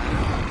live.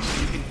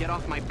 You can get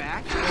off my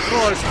back? Of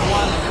course,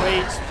 one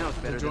waits Now it's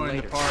better to than join the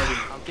later. party.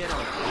 I'll get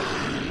on it.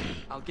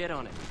 I'll get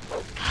on it.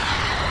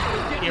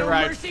 He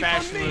arrived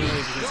fashionably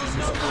because he's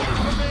just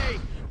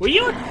Will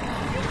you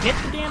hit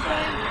the damn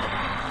thing?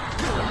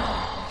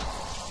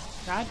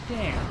 God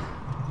damn.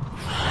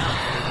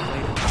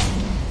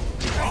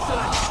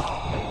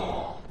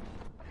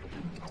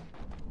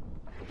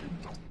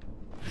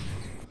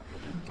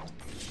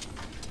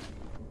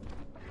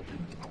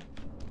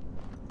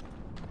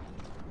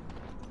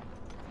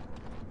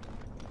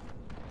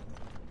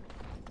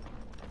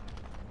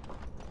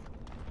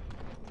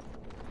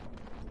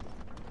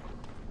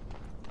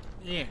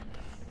 Yeah.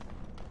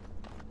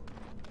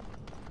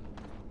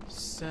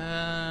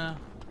 So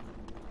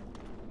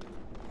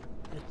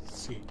let's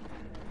see.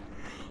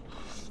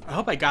 I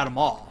hope I got them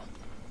all.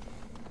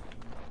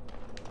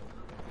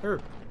 I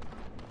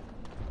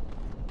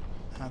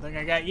don't think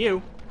I got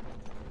you.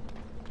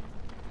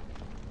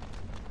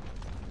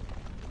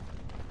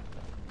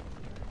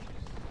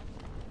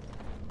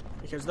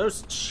 Because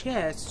those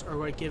chests are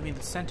what give me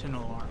the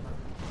Sentinel armor.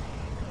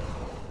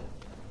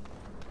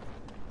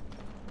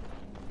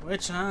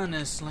 Which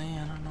honestly,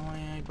 I don't know why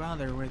I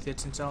bother with it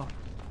since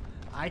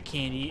I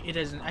can't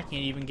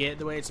even get it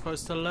the way it's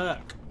supposed to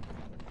look.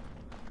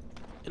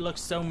 It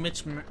looks so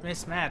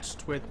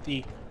mismatched with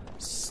the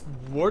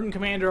Warden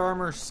Commander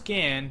armor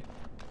skin,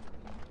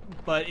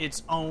 but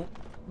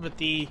with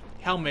the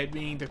helmet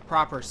being the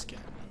proper skin.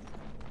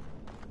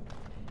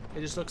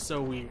 It just looks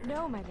so weird.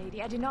 No, my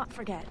lady, I did not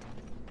forget.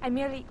 I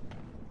merely...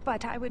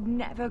 But I would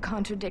never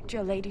contradict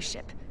your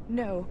ladyship.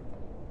 No.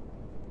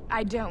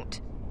 I don't.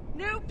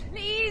 No,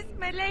 please,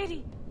 my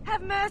lady!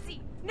 Have mercy!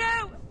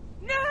 No!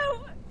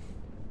 No!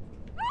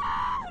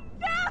 Ah,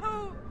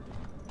 no!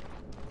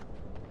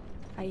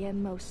 I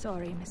am most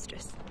sorry,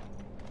 mistress.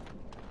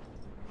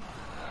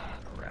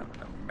 Around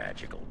in a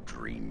magical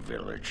dream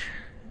village.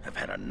 I've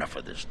had enough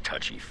of this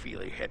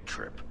touchy-feely head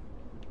trip.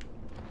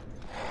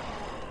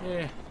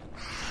 Yeah.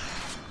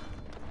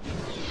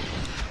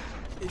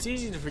 It's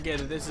easy to forget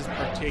that this is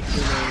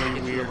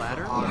particularly weird. The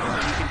ladder? for honor.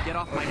 You can get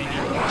off my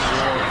back.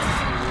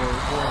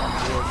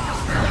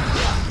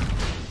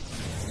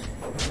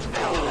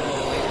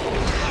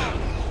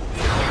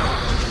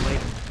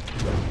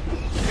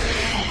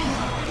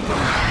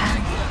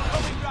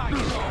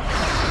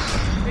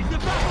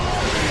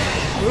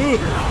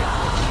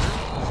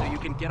 So you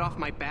can get off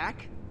my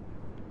back?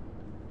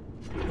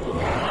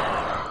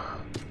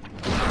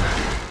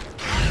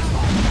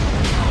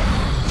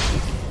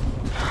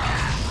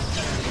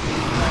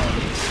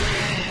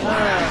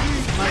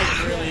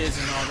 Mike really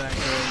isn't all that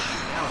good.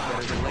 Now it's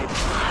better than later.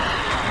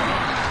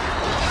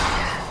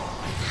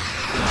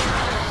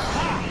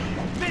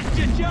 Missed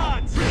your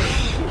shots!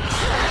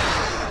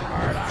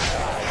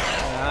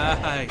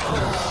 Nice.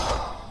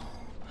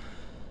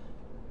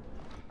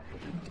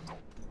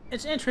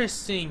 It's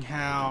interesting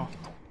how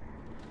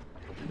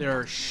there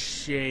are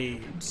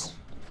shades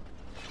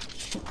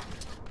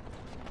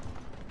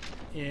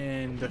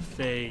in the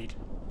Fade.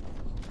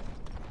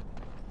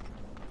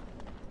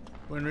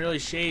 When really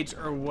shades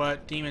are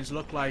what demons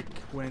look like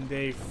when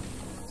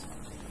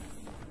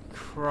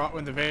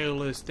when the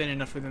veil is thin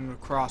enough for them to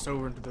cross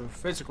over into the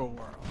physical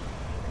world.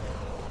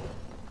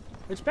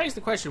 Which begs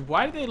the question,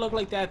 why do they look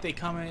like that? They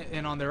come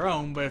in on their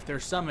own, but if they're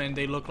summoned,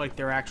 they look like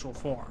their actual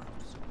forms.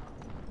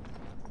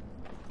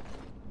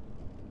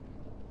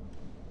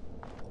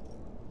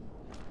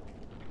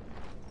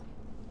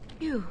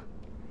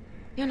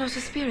 You're not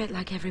a spirit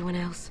like everyone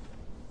else.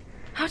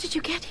 How did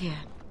you get here?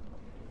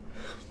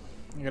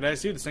 I gotta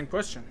ask you the same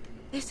question.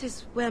 This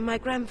is where my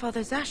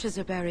grandfather's ashes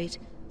are buried.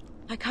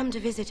 I come to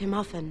visit him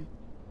often.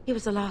 He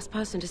was the last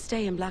person to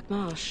stay in Black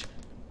Marsh.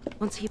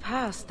 Once he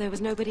passed, there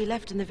was nobody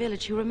left in the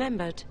village who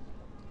remembered.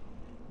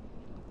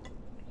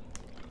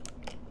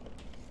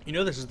 You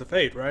know this is the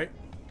Fade, right?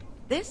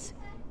 This?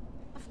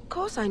 Of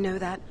course I know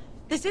that.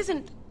 This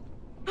isn't...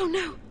 Oh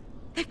no!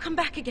 They've come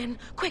back again.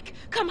 Quick,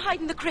 come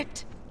hide in the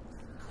crypt.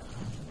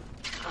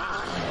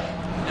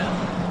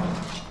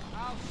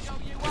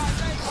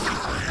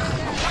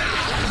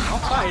 I'll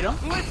fight him.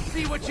 Let's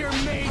see what you're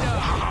made of!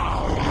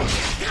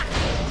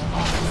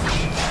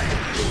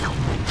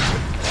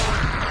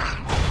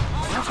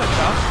 That's what's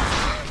up.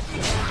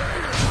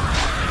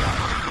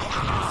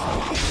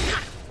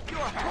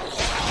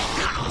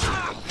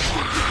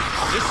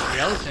 This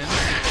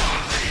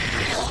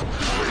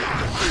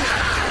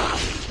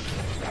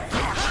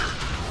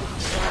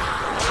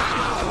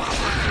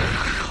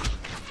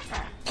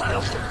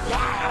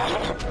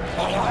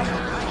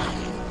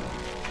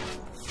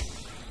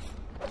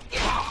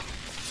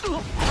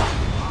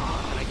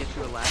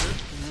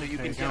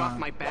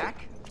my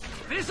back?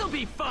 This'll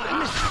be fun!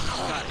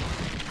 Got it.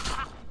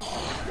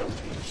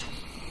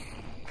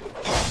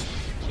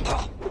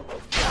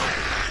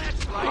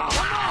 That's right,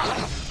 come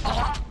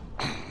on!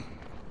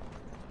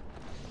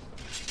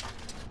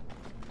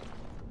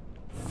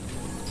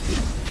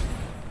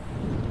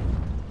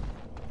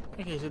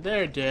 Okay, so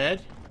they're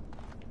dead.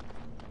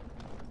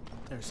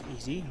 There's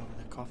easy over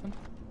the coffin.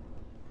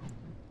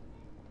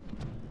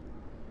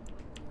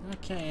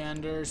 Okay,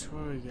 Anders,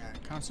 what do we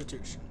got?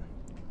 Constitution.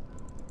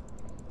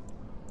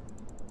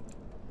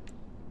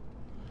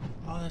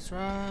 Oh, that's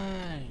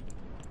right.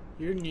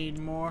 You need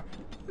more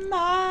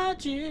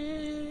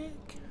magic.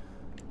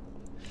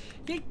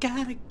 You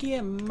gotta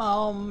get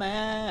more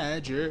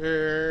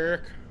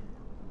magic.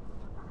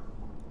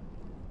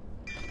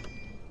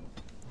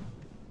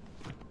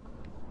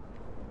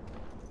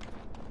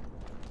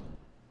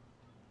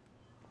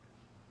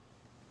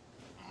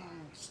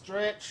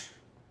 Stretch,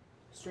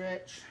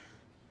 stretch,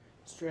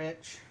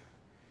 stretch,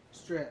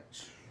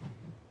 stretch.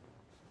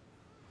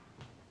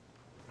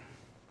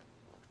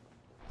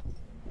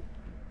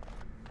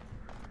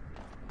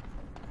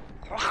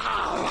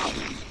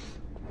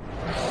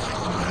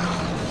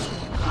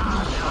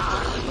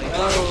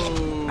 Oh,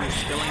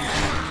 spilling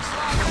things.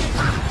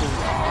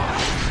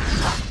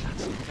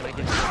 Can I get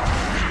you off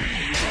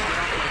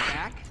my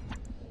back?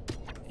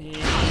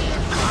 Yeah.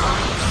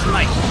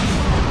 Slice.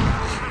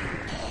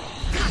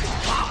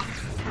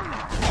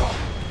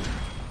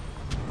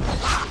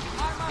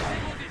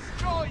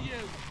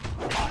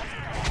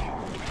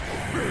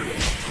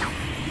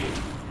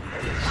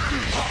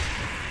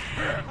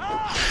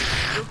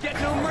 Get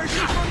no mercy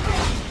from me!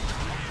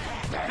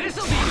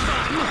 This'll be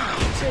fun!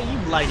 Say you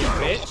like it,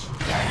 bitch.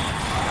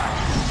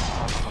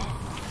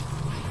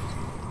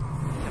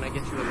 Can I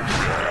get you a ride?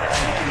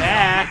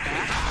 Back.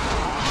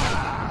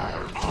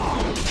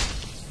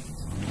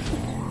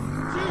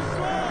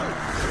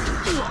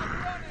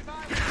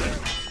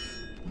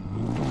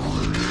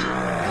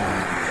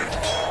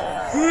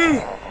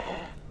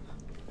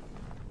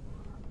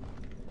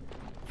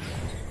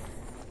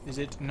 Is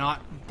it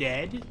not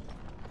dead?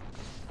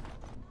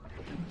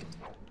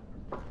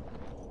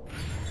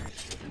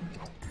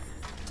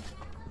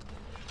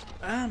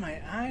 Ah,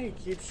 my eye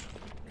keeps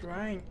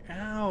drying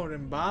out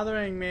and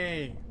bothering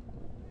me.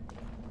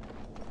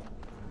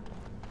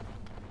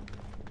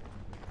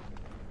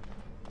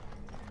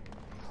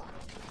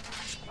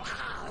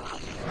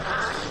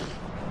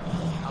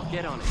 I'll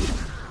get on it.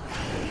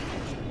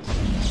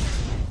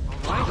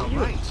 All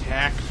right.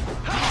 Attack.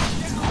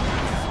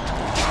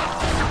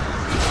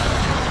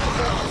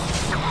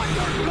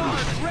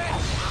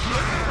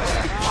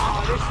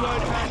 This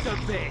one has a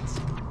bit.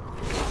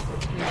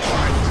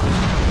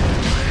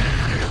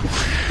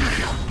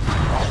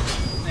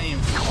 Name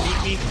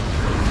sneaky.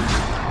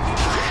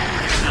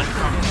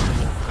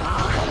 Uncomfortable.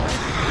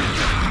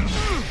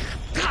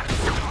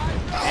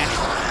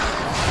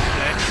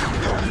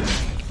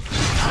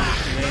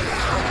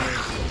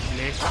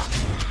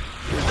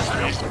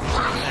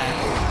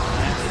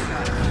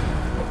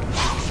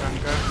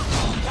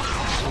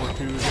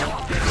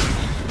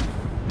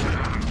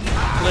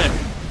 Flip.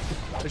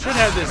 I should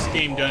have this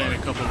game done in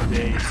a couple of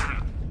days.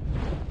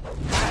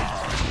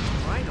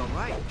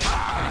 Alright.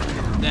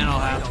 Then I'll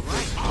have to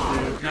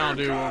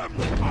do a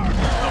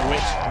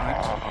witch hunt.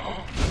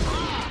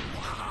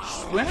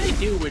 When I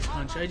do witch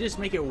hunt, should I just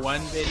make it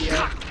one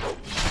video?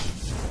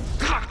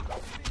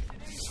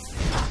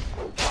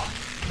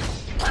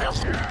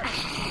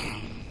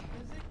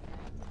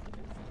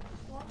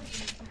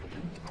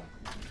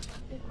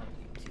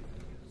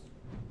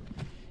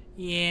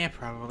 Yeah,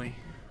 probably.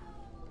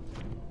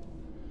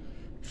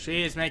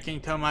 She is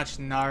making too much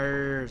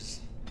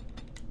noise.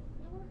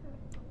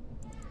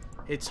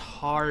 It's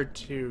hard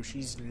to.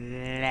 She's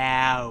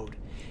loud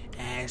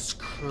as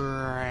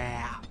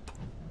crap.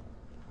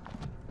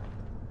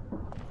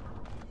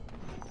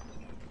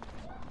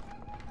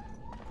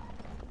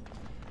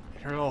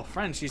 And her little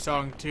friend she's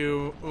talking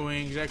to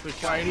ain't exactly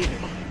quiet either.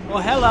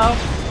 Well, hello.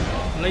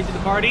 Late to the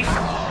party?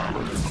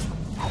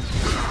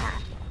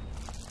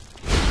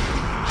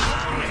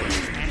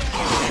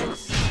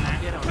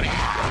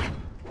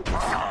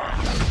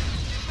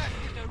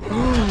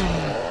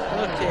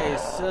 Okay,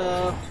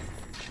 so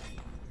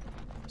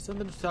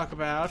something to talk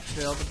about.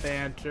 Fill the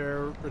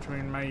banter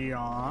between my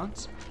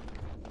yawns.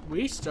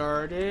 We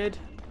started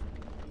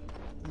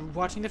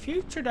watching The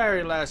Future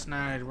Diary last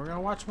night. We're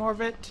gonna watch more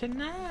of it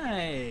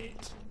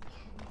tonight.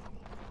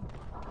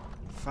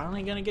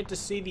 Finally gonna get to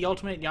see the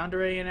ultimate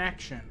yandere in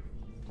action.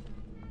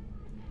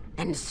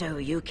 And so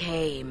you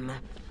came,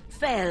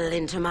 fell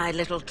into my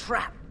little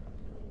trap.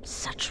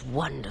 Such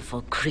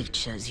wonderful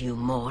creatures, you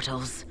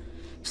mortals.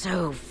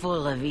 So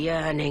full of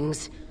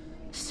yearnings,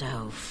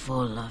 so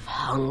full of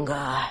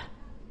hunger.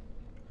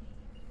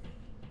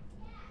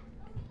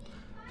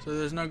 So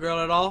there's no girl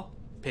at all?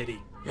 Pity.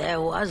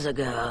 There was a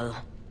girl.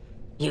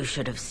 You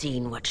should have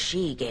seen what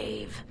she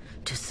gave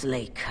to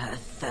slake her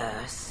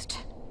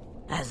thirst.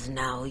 As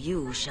now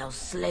you shall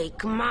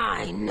slake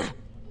mine.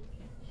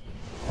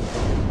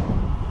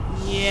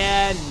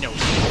 Yeah, no.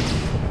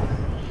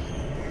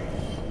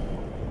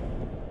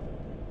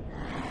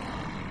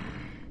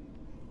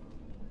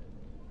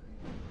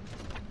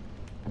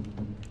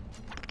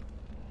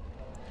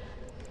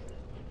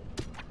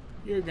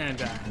 You're gonna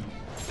die.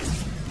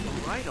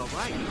 Alright,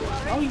 alright.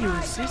 Oh, you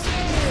insisted.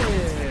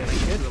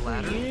 Good The for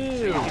ladder. So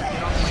you. you can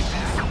get off my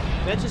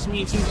back. That just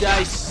means you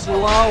die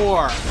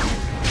slower.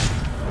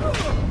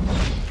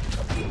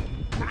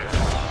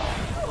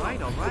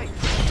 Alright, alright.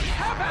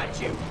 How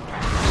about you?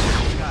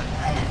 Got it.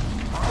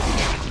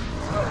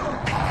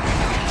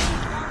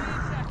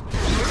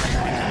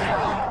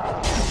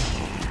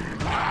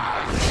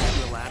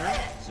 The ladder,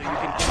 so you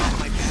can get off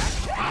my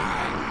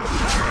back.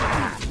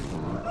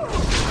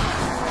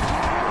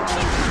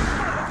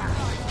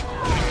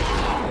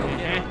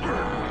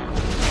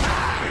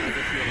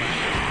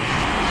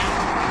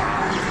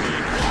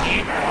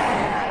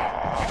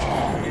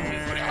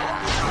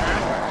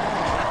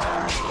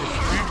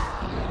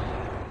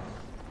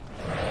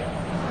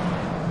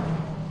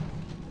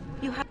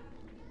 You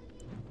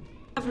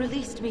have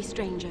released me,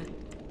 stranger.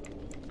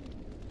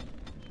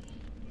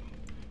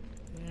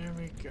 There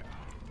we go.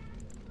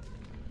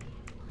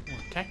 More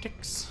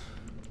tactics.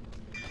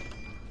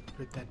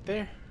 Put that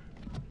there.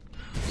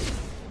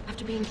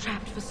 After being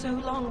trapped for so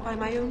long by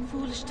my own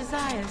foolish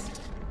desires,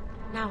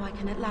 now I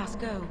can at last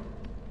go.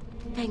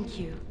 Thank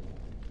you.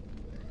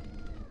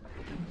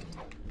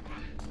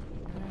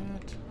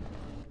 That.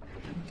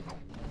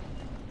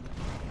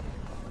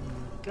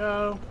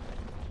 Go.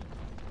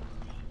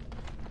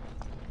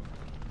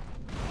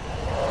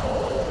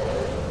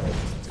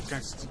 It's a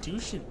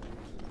constitution.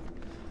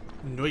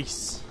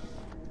 Nice.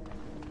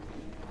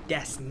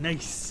 That's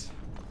nice.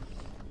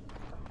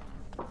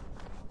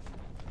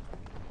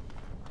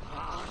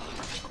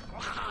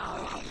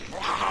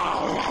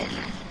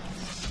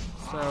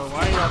 So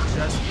why y'all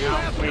just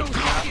now waking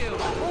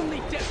up? Only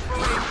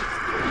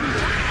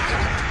desperation.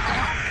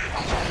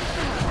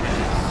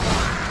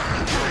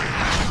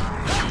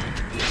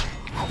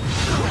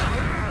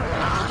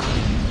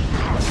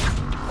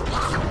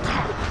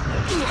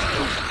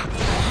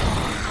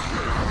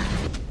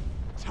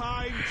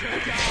 Time to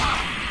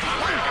die!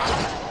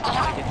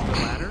 I get to the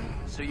ladder,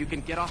 so you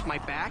can get off my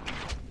back.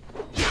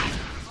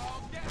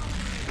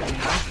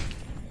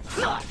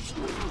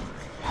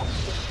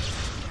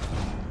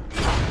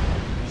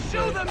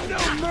 Show them no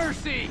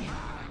mercy!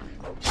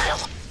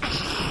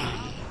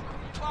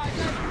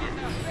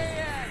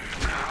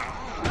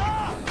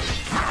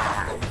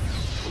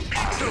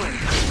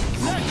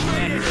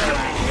 Excellent!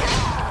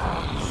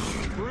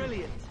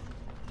 Brilliant!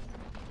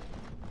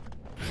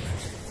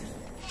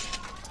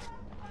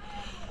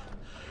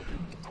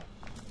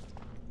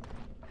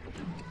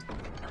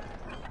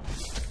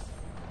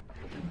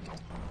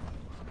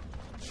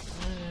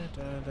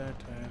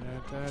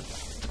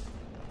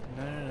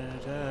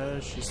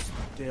 She's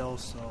still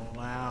so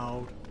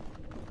loud.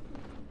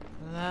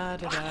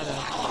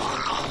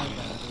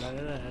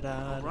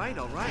 Alright,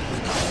 alright.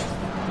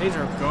 These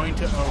are going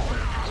to open.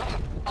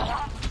 Can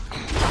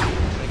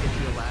I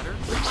get you a ladder?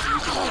 So you can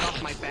get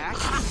off my back?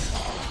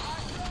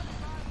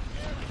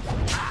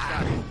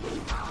 Got it.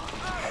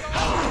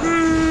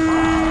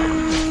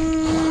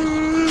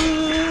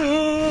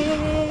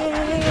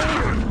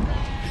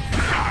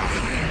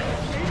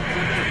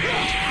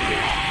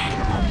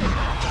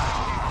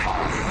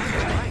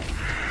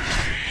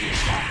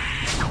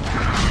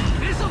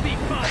 This'll be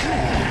fun!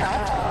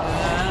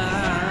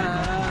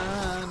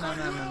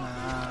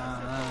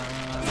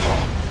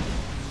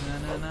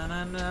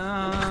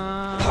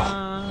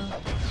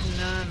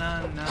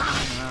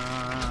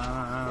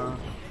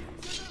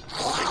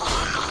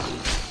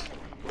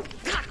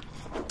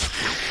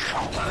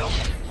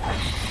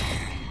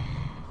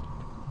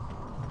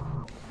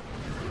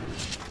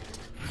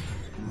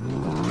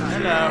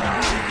 Hello.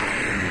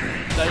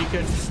 Thought you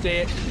could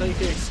stay. Thought you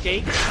could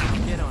escape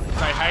Get on it.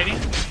 by hiding?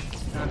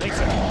 I don't think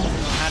so. You gonna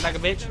hide like a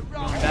bitch. You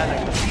gonna die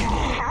like a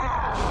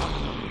bitch.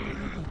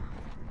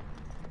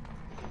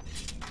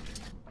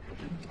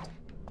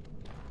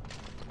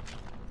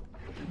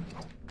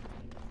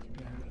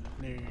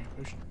 There you go.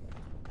 Push.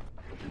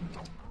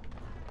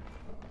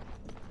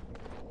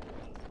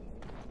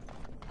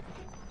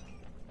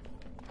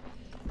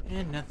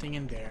 And nothing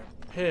in there.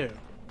 Pooh.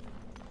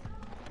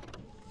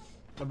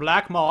 The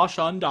Black Marsh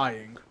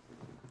Undying.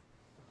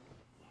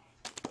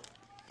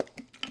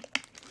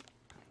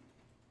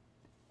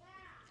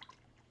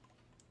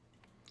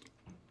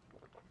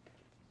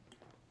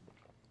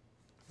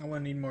 I'm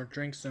gonna need more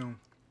drinks soon.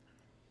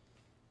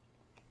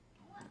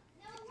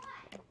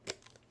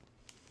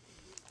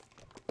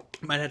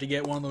 Might have to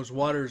get one of those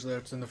waters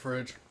that's in the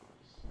fridge.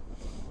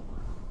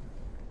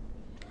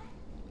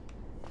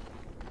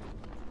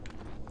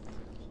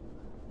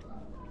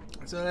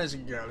 So let's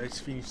go. Let's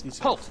finish this.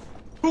 Halt!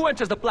 Who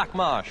enters the Black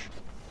Marsh?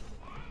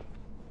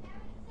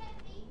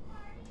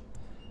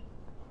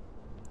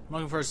 I'm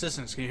looking for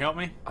assistance. Can you help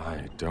me?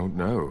 I don't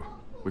know.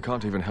 We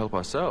can't even help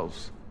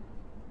ourselves.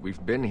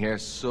 We've been here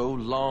so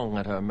long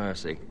at her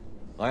mercy.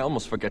 I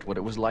almost forget what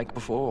it was like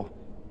before.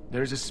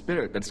 There is a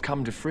spirit that's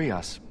come to free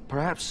us.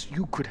 Perhaps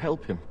you could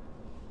help him.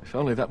 If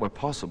only that were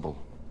possible.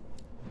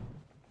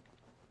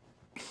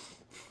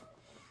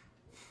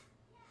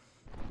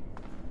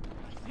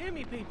 Hear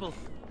me, people.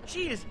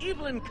 She is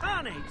evil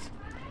incarnate.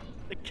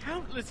 The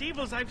countless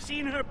evils I've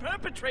seen her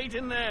perpetrate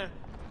in there.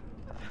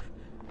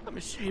 I'm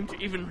ashamed to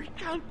even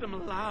recount them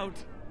aloud.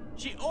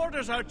 She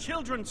orders our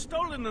children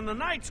stolen in the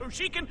night so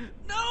she can...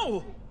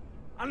 No!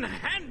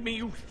 Unhand me,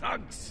 you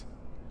thugs!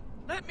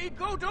 Let me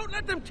go! Don't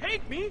let them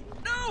take me!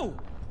 No!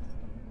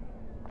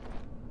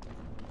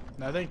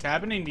 Nothing's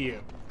happening to you.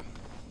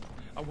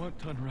 I won't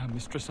turn around,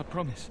 mistress, I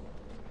promise.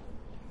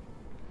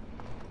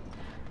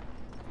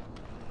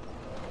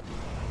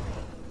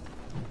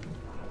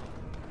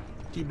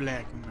 Die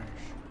Blackamoors.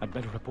 I'd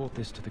better report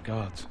this to the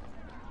guards.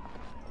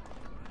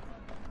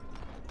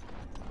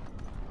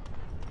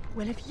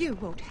 Well, if you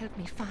won't help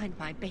me find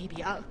my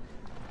baby,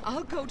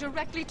 I'll go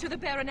directly to the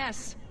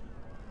Baroness.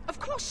 Of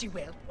course she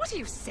will. What are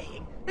you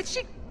saying? That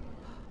she...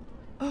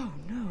 Oh,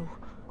 no.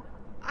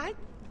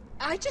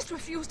 I just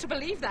refuse to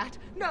believe that.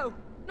 No,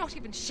 not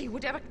even she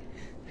would ever...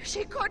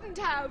 She couldn't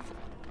have.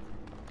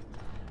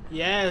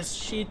 Yes,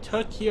 she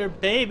took your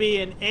baby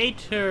and ate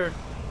her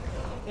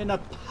in a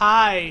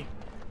pie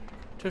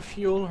to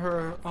fuel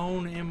her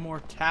own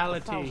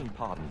immortality. 1,000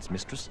 pardons,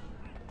 mistress.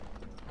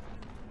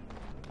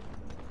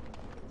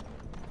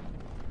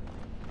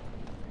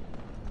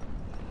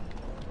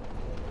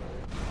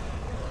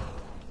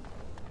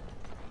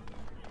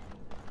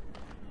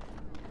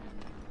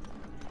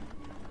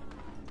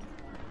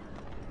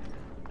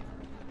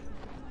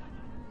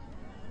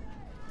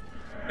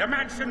 The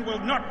mansion will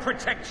not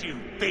protect you,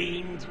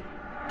 fiend.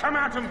 Come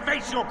out and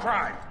face your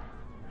crime.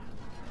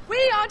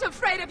 We aren't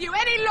afraid of you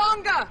any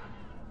longer!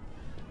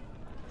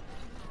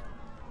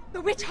 The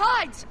witch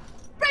hides!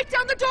 Break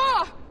down the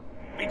door!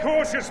 Be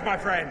cautious, my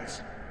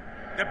friends.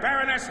 The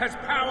Baroness has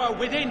power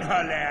within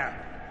her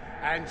lair,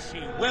 and she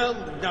well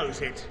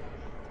knows it.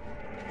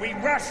 We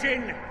rush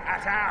in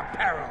at our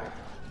peril.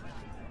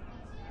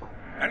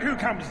 And who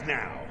comes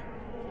now?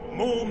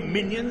 More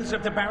minions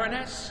of the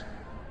Baroness?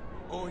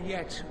 Or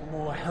yet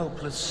more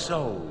helpless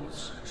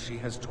souls she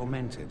has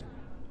tormented?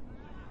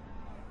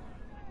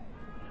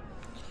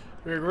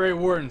 We're Grey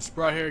Wardens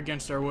brought here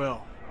against our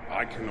will.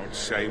 I cannot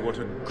say what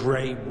a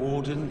Grey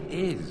Warden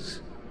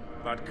is,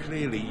 but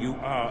clearly you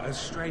are a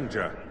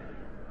stranger.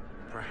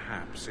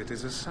 Perhaps it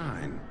is a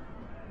sign.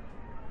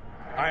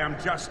 I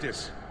am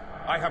Justice.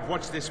 I have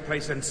watched this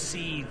place and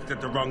seethed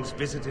at the wrongs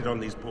visited on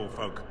these poor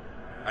folk,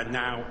 and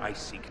now I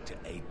seek to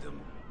aid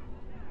them.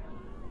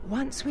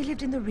 Once we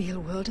lived in the real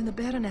world and the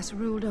Baroness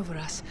ruled over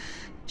us.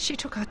 She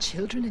took our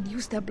children and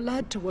used their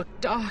blood to work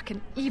dark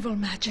and evil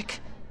magic.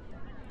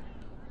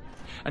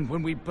 And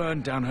when we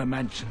burned down her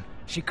mansion,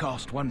 she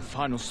cast one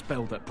final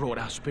spell that brought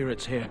our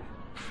spirits here.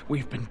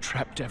 We've been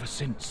trapped ever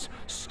since,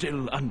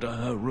 still under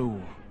her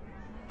rule.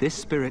 This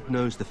spirit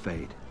knows the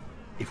Fade.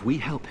 If we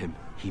help him,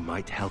 he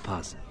might help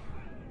us.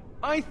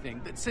 I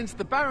think that since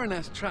the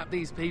Baroness trapped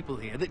these people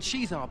here, that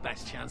she's our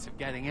best chance of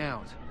getting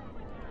out.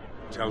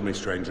 Tell me,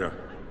 stranger,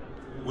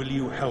 will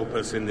you help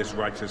us in this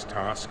righteous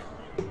task?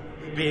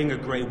 Being a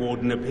Grey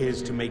Warden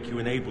appears to make you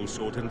an able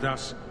sort, and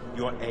thus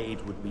your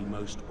aid would be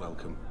most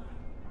welcome.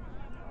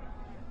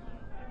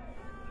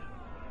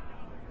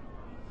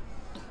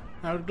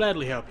 I would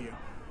gladly help you.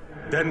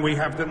 Then we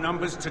have the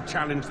numbers to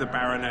challenge the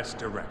Baroness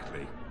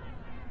directly.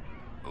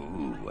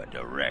 Ooh, a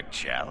direct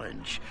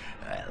challenge.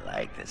 I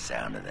like the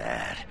sound of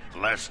that.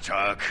 Less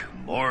talk,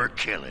 more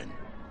killing.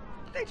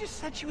 They just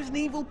said she was an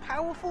evil,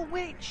 powerful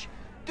witch.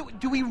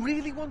 Do we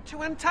really want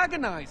to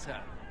antagonize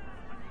her?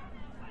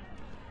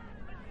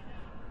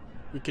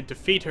 We could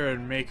defeat her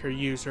and make her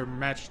use her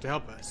magic to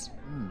help us.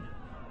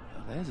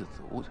 Well, there's a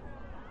thought.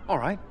 All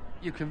right,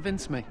 you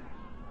convince me.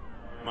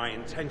 My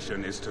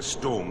intention is to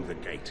storm the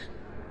gate.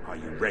 Are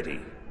you ready?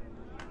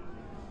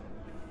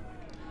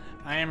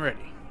 I am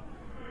ready.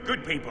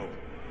 Good people,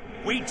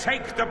 we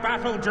take the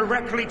battle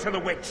directly to the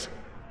witch.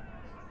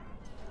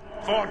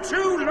 For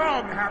too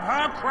long have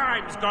her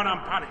crimes gone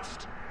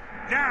unpunished.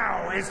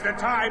 Now is the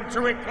time to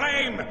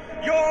reclaim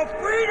your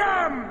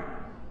freedom!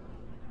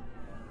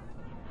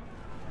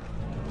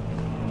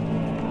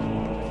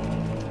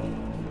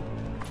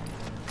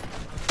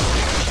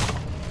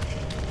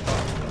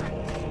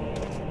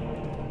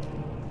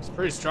 It's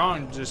pretty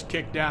strong to just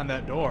kick down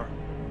that door.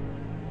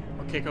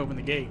 Or kick open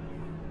the gate.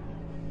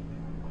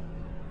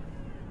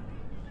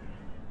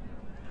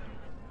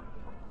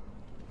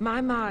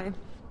 My.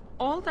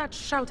 All that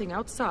shouting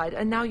outside,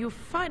 and now you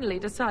finally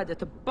decided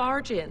to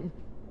barge in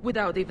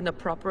without even a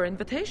proper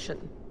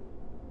invitation.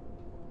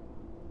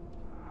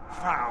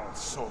 Foul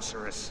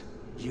sorceress.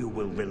 You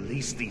will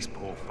release these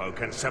poor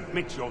folk and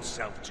submit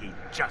yourself to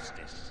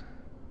justice.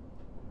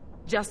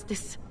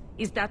 Justice?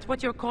 Is that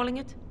what you're calling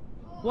it?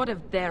 What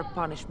of their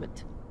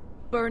punishment?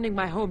 Burning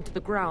my home to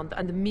the ground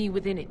and me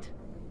within it.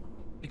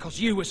 Because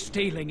you were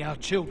stealing our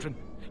children,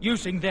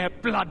 using their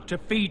blood to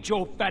feed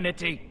your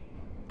vanity.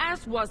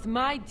 As was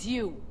my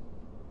due.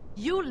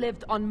 You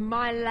lived on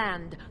my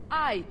land.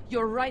 I,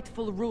 your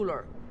rightful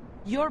ruler.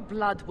 Your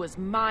blood was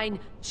mine,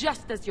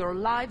 just as your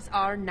lives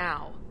are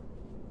now.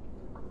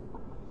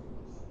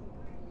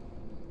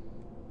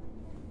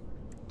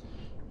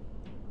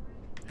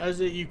 How is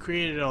it you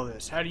created all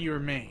this? How do you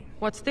remain?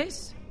 What's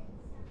this?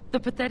 The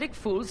pathetic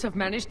fools have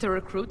managed to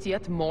recruit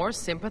yet more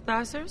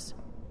sympathizers?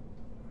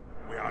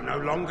 We are no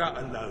longer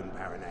alone,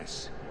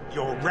 Baroness.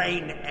 Your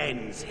reign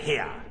ends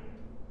here.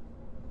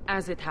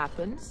 As it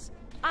happens,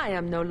 I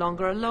am no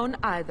longer alone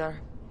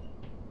either.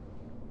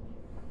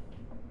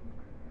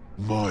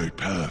 My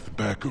path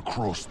back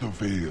across the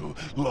Veil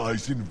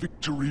lies in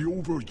victory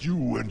over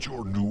you and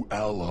your new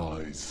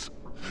allies.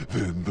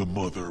 Then the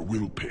Mother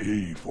will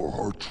pay for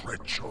her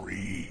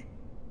treachery.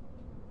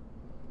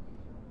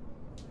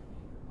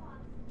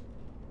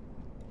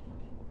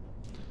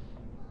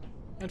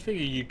 I'd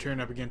figure you'd turn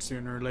up again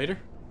sooner or later.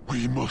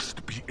 We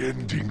must be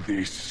ending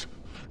this.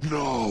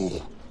 Now!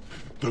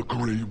 The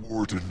Grey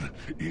Warden,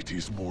 it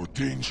is more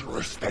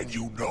dangerous than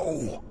you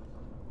know.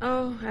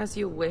 Oh, as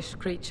you wish,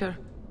 creature.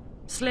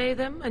 Slay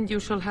them, and you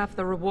shall have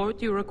the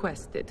reward you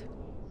requested.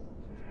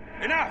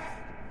 Enough!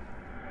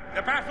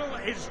 The battle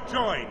is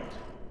joined.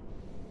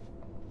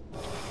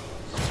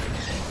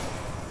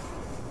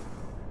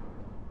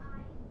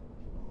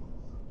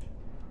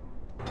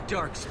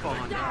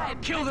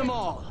 Darkspawn, kill them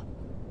all!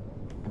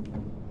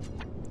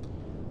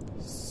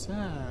 So...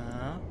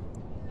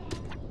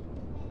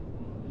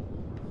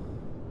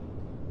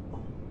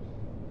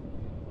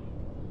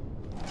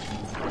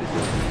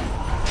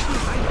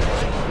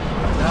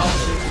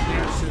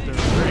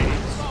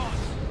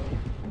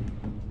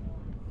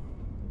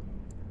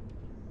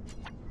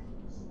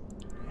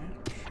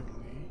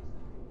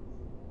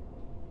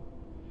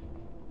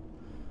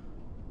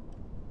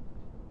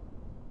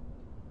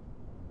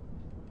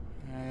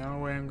 The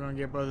only way I'm going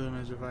to get both of them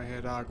is if I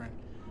hit Oghren.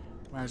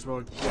 Might as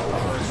well get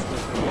first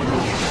with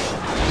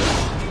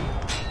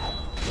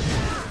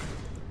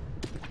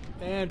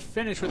the... And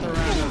finish with a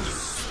round of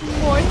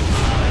Spoit.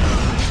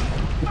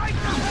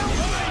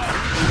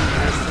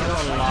 They're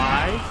still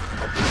alive.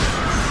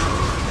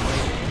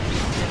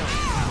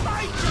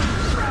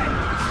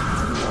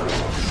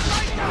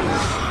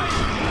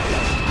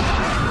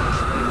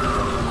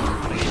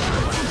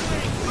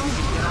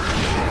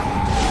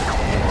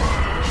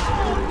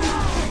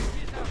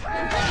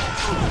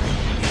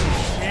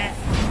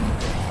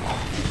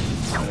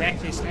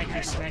 Snacky,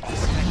 snacky, snacky,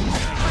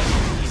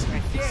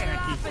 snacky,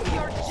 snacky,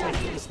 snacky,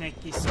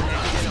 snacky, snacky,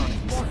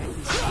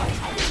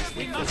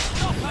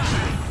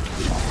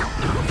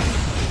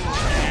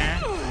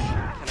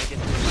 Can I get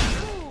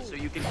this so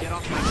you can get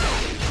off my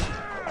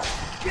back?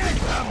 Get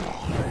them!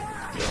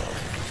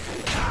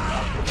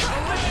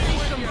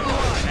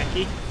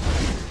 Snacky.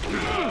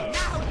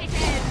 Now it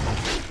is!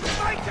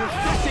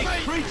 Pathetic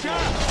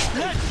creature!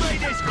 Let's make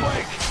this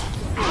quick!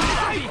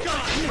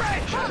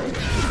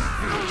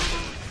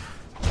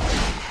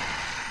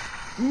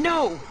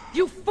 No!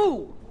 You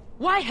fool!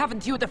 Why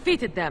haven't you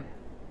defeated them?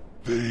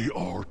 They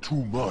are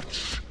too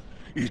much.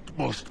 It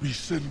must be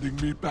sending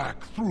me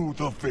back through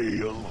the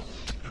Veil.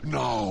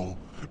 Now,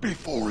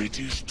 before it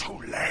is too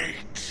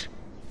late.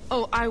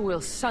 Oh, I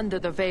will sunder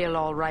the Veil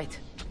all right.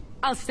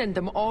 I'll send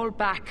them all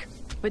back.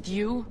 But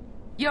you?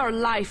 Your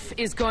life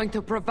is going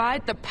to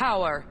provide the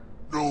power.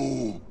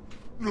 No.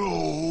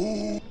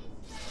 No.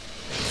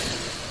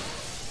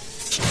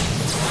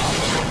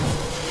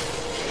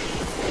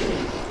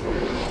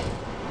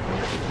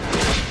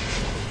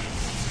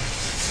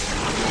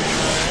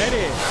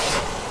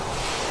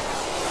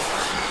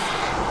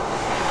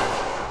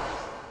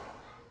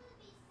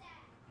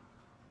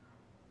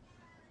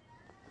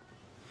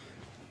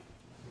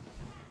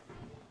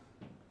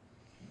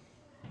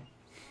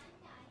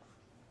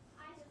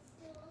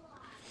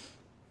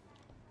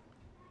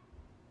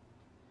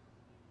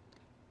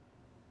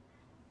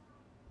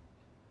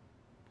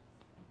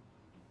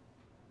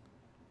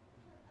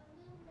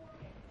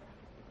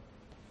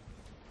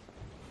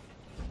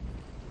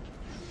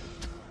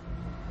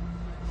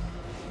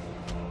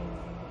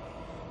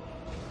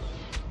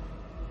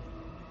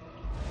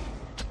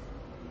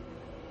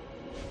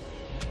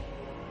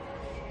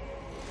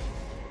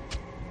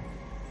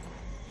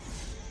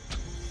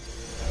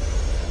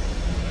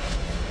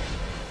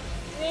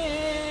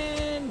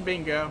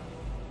 Bingo.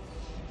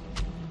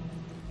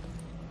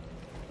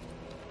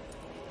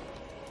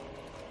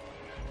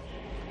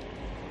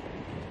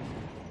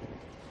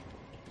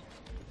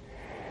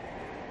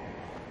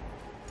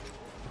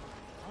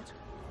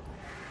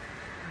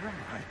 Where am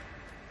I?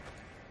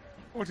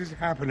 What is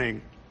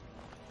happening?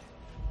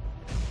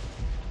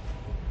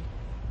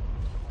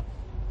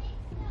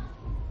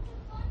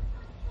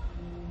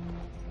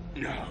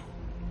 No.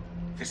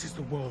 This is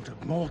the world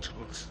of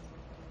mortals.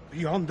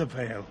 Beyond the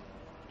Veil.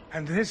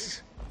 And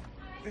this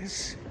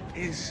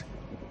is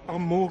a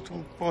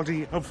mortal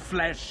body of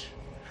flesh.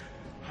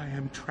 I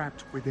am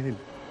trapped within.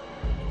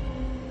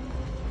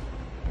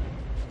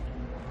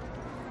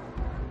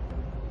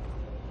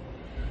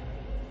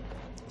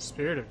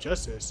 Spirit of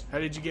Justice? How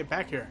did you get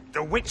back here?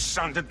 The witch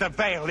sundered the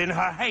Veil in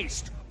her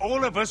haste.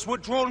 All of us were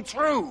drawn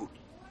through.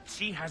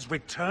 She has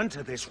returned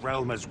to this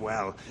realm as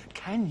well.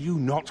 Can you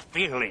not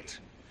feel it?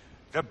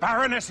 The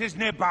Baroness is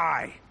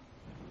nearby.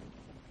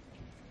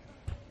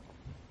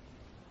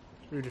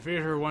 We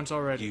defeated her once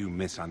already. You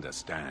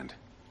misunderstand.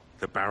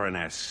 The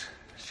Baroness,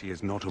 She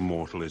is not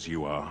immortal as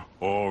you are,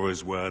 or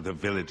as were the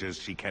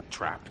villagers she kept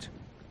trapped.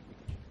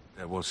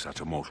 There was such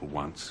a mortal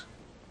once,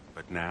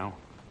 but now...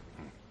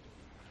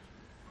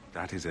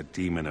 that is a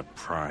demon of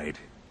pride.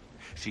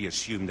 She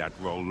assumed that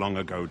role long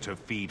ago to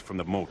feed from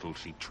the mortal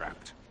she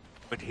trapped.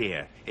 But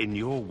here, in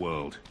your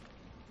world,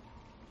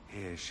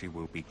 here she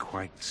will be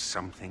quite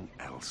something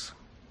else.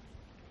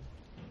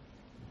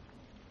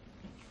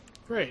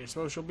 Great,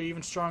 so she'll be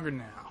even stronger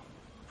now.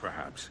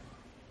 Perhaps.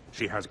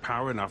 She has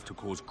power enough to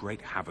cause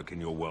great havoc in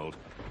your world.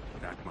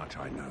 That much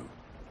I know.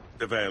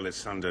 The veil is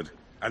sundered,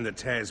 and the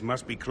tears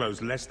must be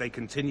closed lest they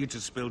continue to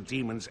spill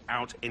demons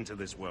out into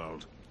this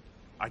world.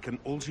 I can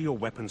alter your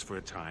weapons for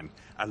a time,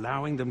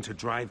 allowing them to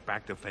drive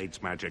back the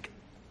Fade's magic.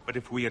 But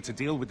if we are to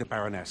deal with the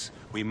Baroness,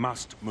 we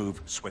must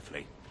move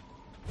swiftly.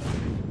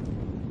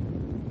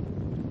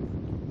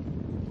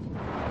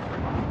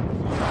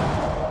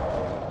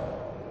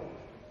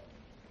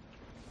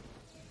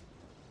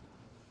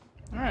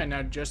 Alright,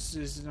 now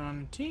Justice is on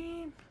the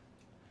team.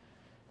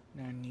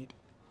 Now I need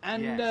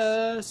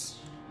Anders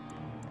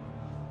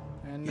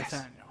and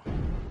Nathaniel.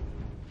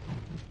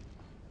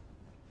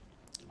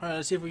 Alright,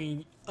 let's see if we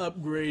can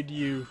upgrade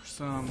you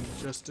some,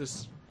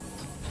 Justice. I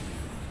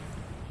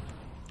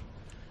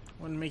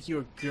want to make you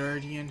a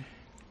guardian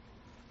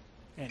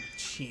and a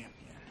champion.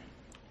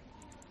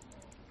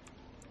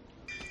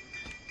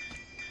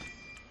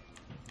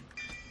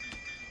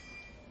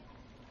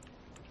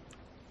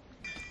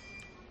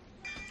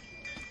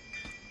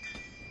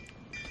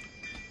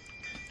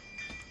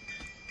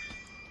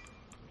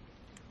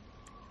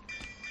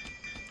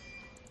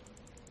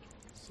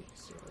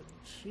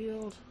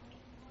 Shield.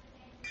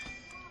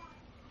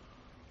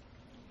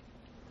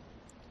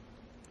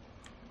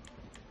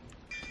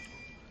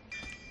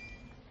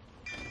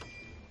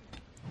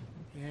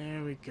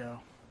 There we go.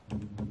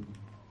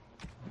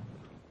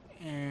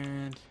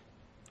 And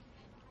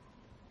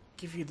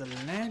give you the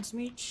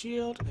Lancemeat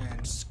Shield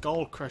and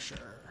Skull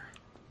Crusher.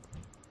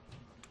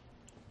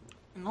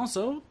 And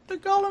also the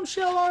Golem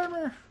Shell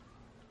Armor.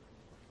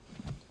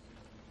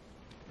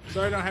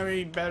 Sorry I don't have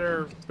any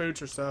better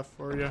boots or stuff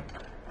for you.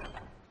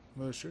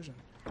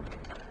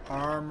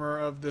 Armor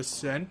of the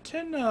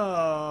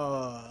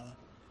Sentinel,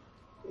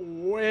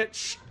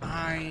 which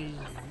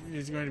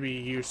is going to be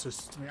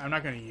useless to me. I'm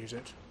not going to use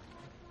it.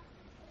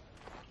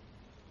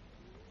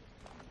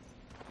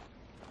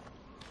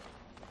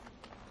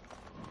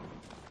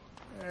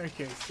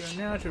 Okay, so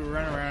now to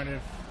run around and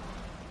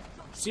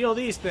seal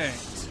these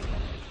things.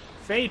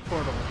 Fade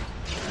portal.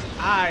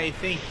 I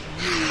think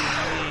you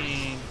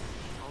mean.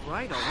 All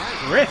right.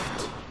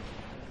 Rift.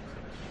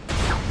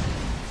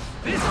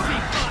 This'll be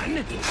fun!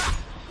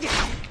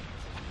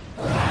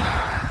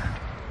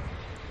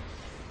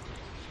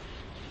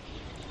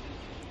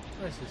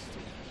 What is this?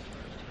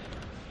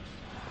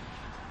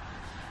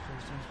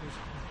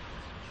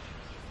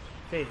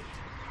 Fade.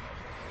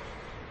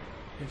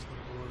 Here's the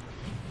board.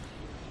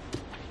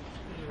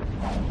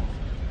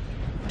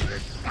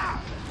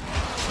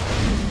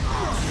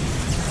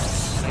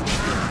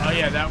 Oh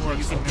yeah, that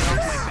works.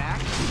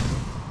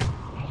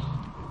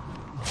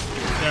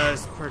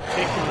 Does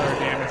particular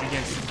damage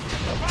against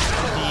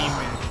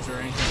demons or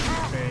anything in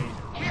Fade.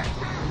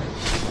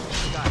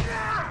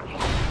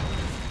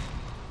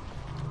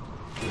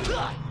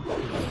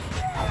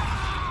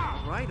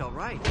 All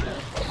right.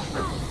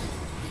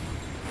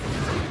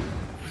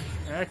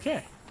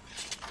 Okay.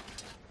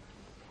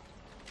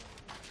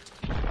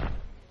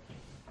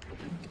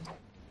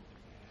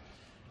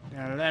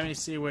 Now let me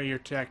see what your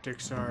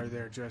tactics are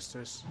there,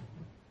 Justice.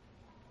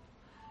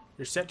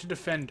 You're set to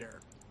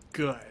defender.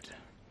 Good.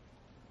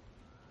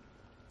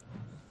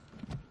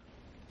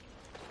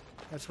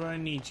 That's what I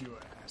need you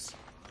as.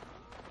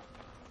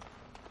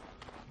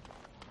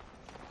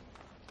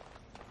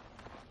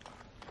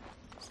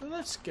 So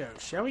let's go,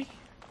 shall we?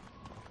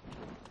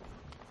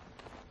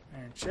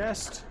 Iron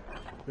chest.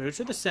 Boots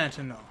of the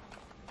Sentinel.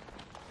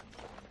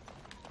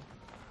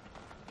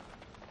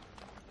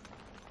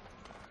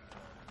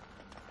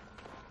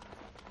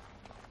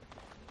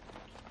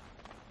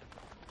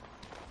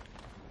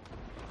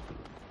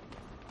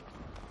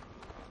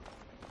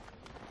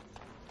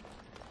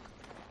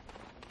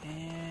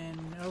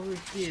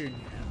 Here now.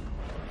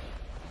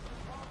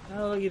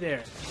 Oh, looky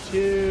there.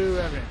 2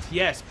 evidence.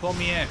 Yes, pull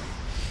me in.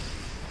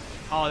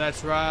 Oh,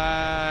 that's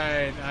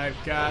right. I've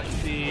got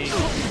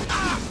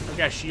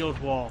shield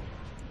wall.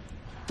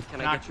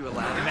 Can I get you a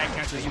ladder? And that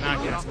counts as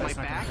knockdown, so that's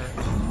not gonna hurt.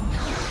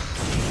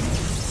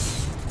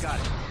 Got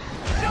it.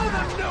 Show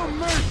them no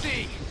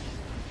mercy!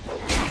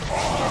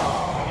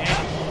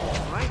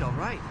 Yeah. All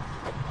right.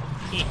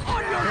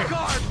 On your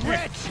guard,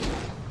 witch!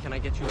 Can I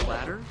get you a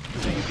ladder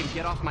so you can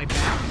get off my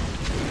back?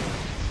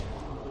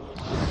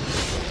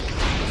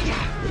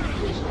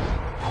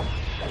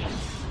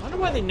 I wonder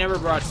why they never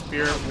brought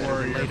Spirit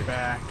Warrior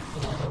back.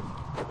 All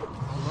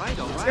right.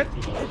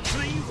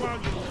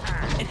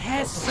 It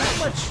has so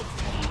much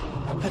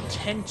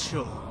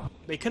potential.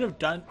 They could have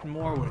done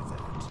more with it.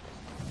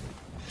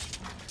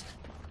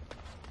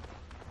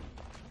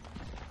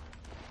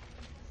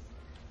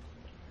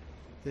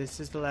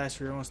 This is the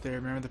last. We're almost there.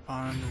 Remember the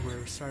pond where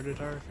we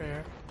started our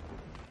affair?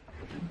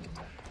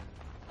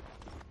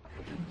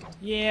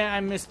 Yeah, I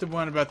missed the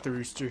one about the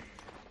rooster.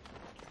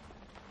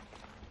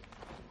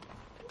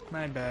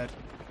 My bad.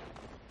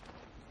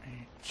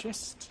 And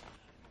just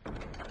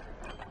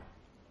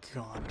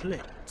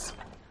Gauntlet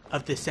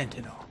of the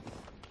Sentinel.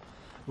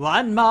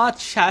 One more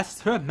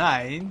chest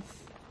remains.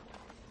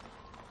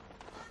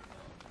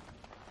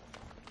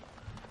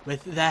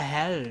 With the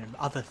helm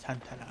of the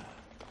Sentinel.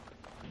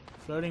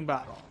 Floating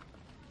bottle.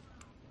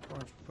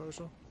 Foreign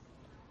proposal.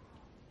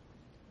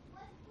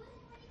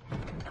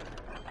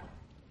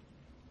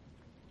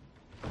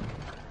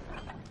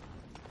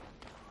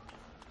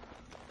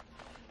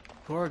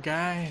 Poor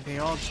guy, they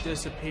all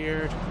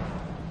disappeared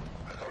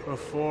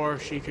before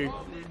she could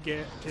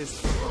get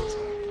his proposal.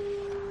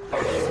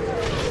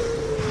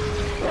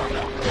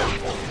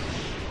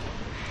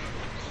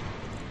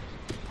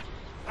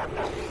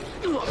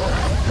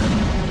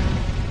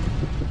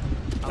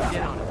 I'll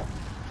get on it.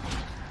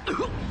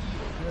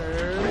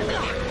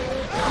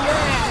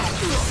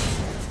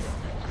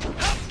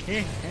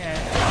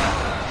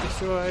 Yeah.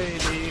 Destroy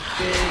the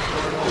big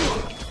portal.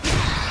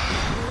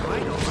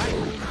 Right, all right.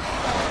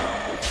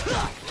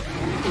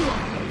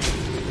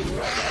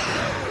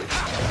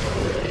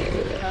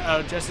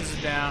 Uh-oh, Justice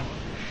is down.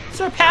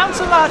 Sir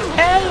Pouncelot,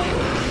 help!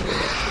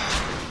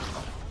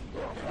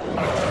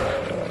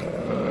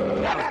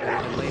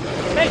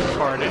 Beg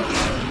pardon.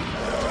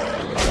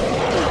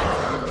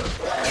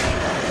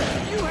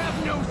 You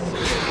have no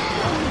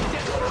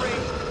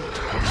desperation.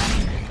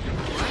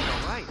 All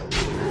right.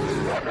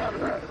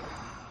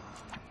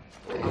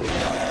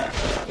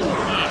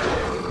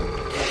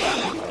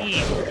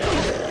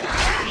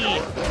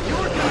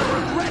 You're gonna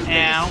regret this.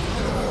 Ow.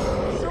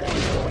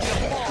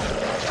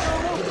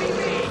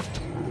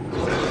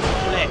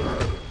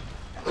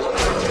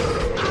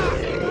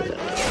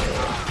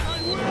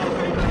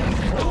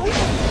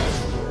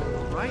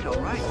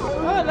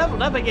 Oh,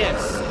 leveled up, I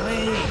guess.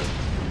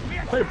 Wait.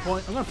 Put a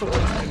point. I'm gonna put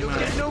one in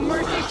Get no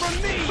mercy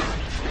from me.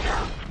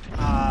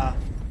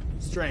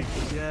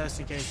 Strength, just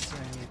in case I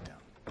need them.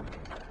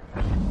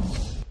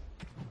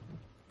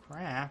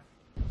 Crap.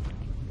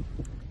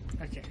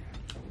 Okay.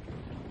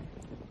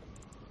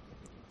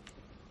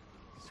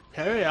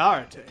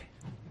 Superiority.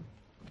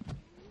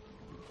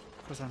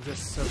 Because I'm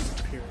just so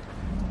superior.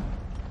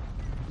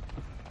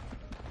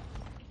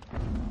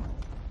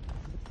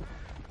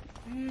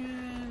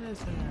 And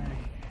that's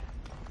alright.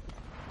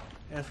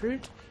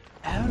 Effort.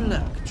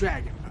 Outlook.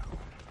 Dragon Bone.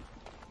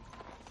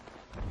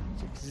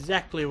 It's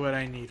exactly what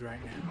I need right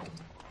now.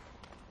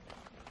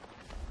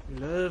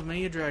 Love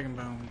me a Dragon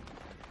Bone.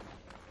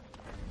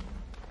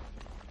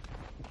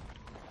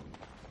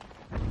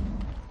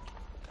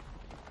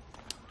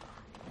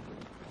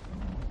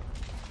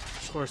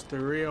 Of course, the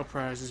real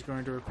prize is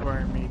going to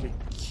require me to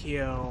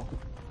kill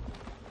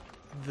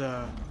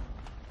the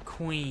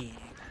queen.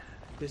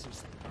 This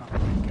is the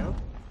way to go.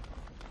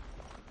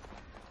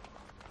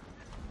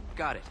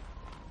 Got it.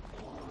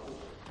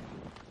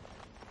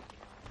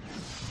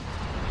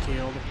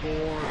 Kill the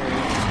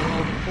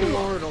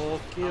portal,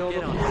 kill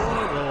the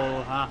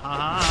portal, ha ha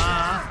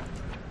ha.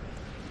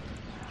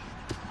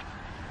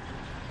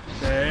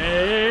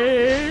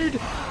 Fade!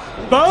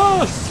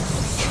 Boss!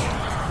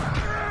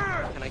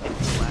 Can I get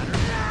the ladder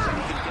so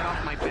you can get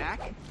off my back?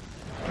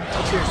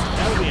 Seriously,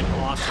 that would be an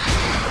awesome.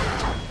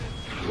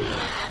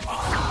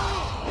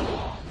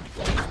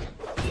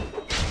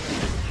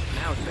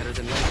 Now it's better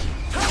than that.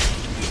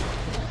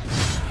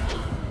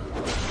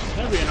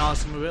 That would be an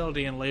awesome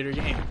ability in later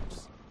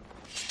games.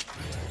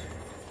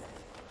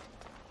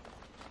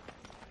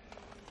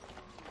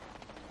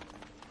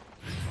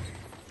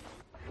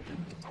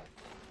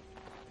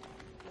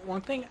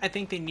 One thing I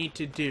think they need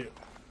to do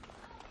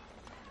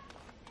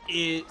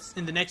is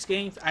in the next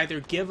games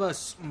either give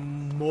us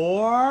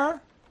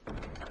more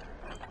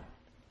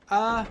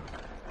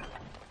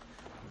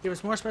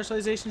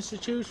specializations to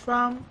choose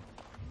from,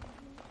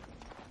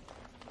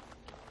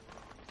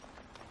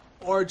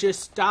 or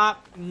just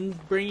stop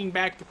bringing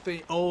back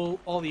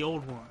all the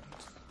old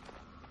ones.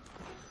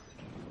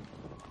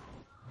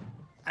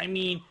 I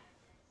mean,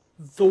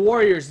 the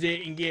warriors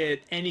didn't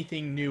get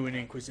anything new in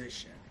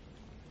Inquisition.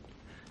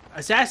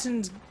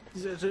 Assassins,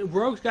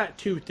 rogues got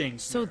two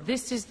things. So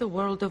this is the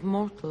world of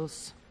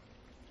mortals.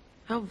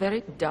 How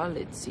very dull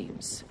it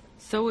seems.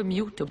 So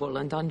immutable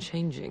and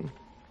unchanging.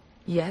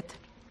 Yet,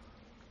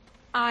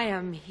 I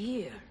am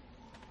here.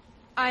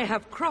 I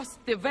have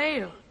crossed the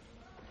veil.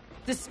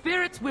 The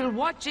spirits will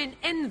watch in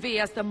envy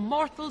as the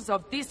mortals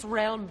of this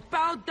realm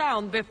bow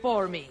down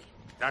before me.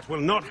 That will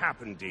not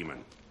happen,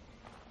 demon.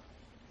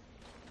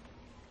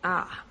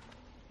 Ah,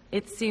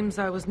 it seems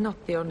I was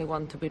not the only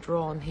one to be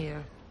drawn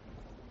here.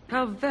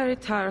 How very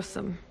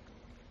tiresome.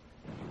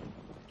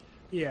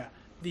 Yeah,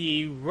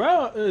 the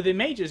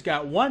mages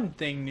got one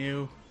thing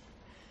new,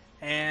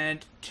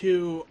 and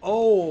two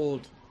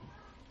old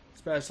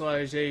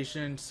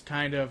specializations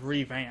kind of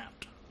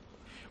revamped.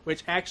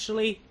 Which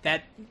actually,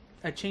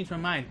 I changed my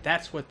mind.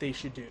 That's what they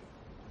should do.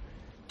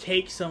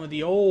 Take some of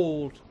the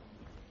old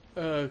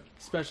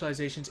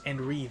specializations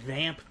and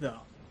revamp them.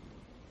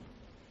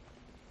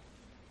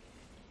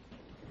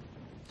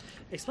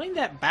 Explain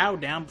that bow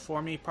down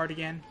before me part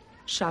again.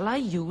 Shall I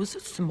use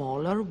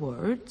smaller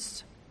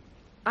words?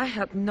 I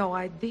had no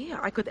idea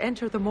I could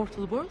enter the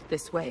mortal world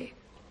this way.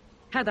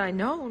 Had I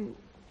known...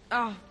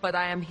 Oh, but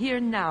I am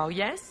here now,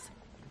 yes?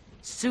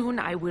 Soon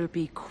I will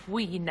be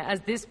queen, as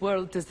this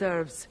world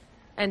deserves.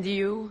 And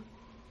you?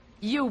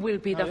 You will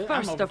be the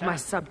first of my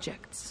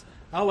subjects.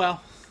 Oh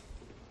well.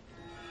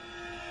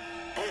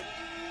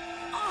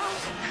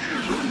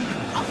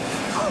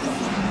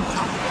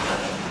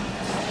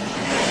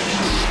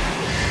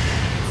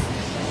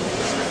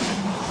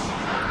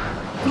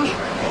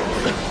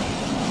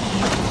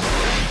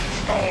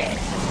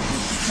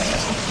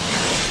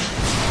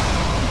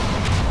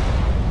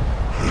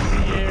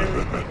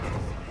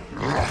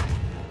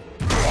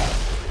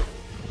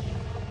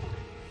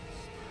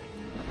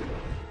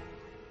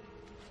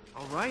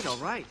 All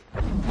right.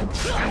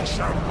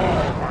 Some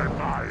more by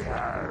my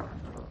hand.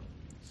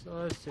 So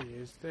let's see,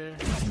 is there...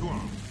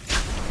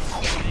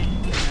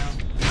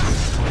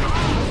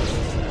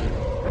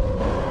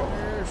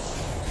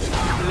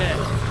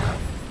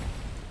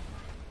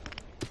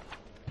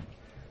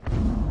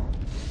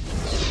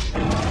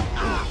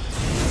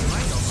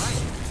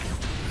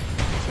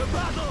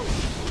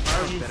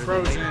 Are you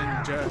frozen,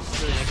 Justice?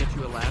 Can I get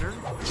you a ladder?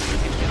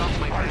 Get off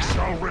my back. I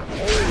shall rip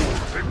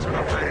holes into the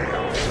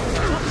veil and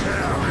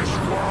tear this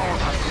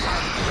world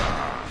asunder.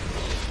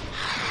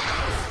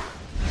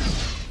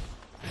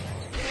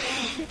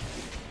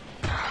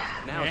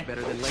 Now it's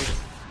better than later.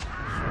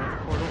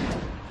 Portal.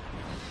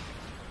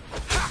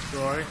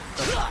 Destroy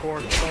the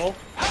portal.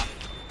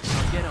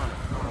 I'll get on it.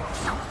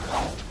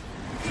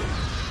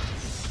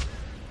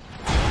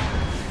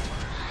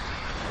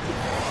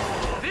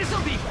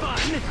 This'll be fun!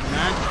 Come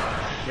on.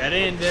 Get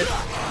in this.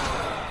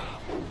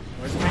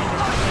 Where's me?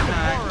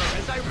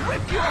 As I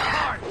rip you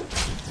apart!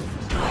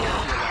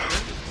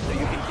 So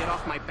you can get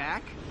off my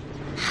back?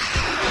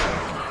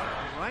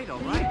 Alright. Now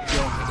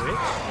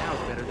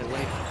it's better than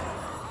later.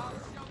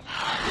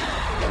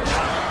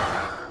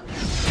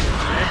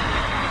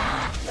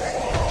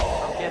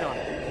 Get on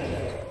it.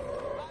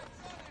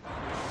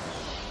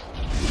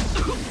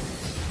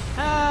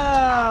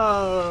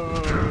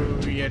 Oh,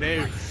 you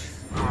do.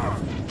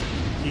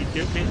 You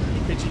do, bitch.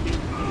 You bitchy do. You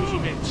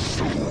bitch.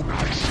 Soon I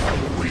shall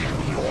reap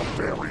your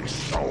very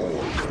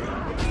soul.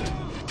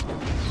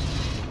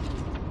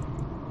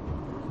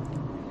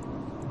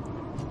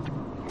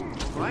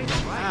 Right.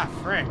 Ah,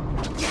 frick.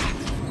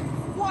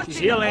 Watching She's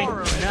healing.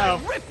 horror as No. I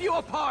rip you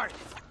apart!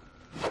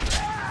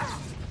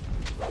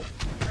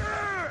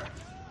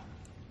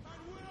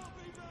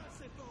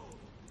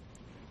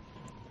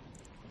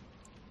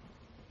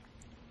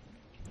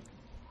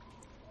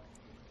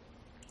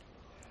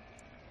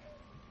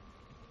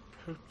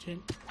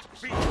 Potent.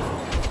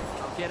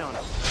 I'll get on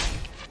it.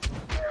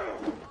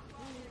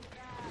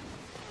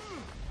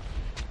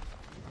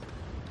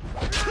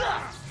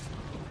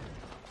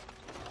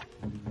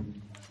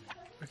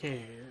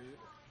 Okay.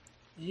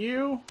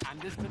 You. And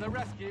this to the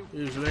rescue.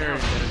 Is Now there?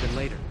 it's better than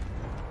later.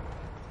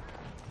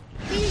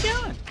 Where you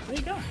going? Where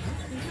you going?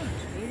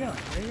 Where you going?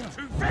 Where you going?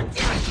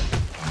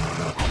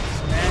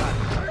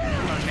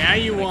 Oh, now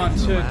you want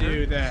to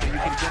do that. You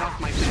can get off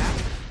my back.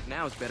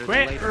 Now it's better than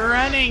Quit later.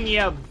 running,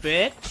 you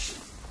bitch.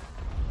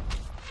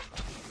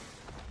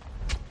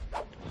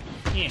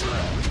 Yeah.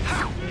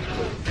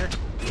 There.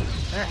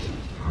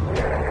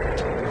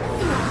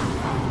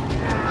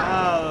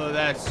 Oh,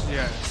 that's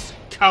just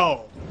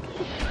cold.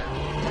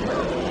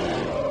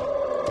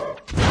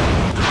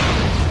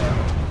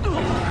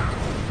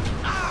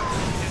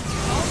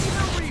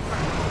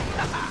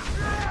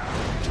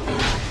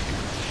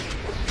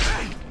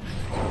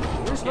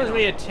 You're supposed to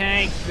be a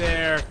tank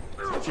there,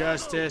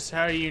 Justice.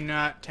 How are you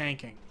not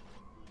tanking?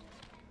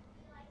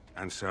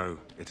 And so,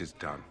 it is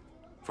done.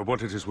 For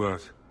what it is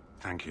worth,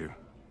 thank you.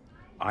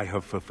 I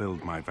have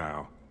fulfilled my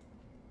vow.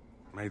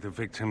 May the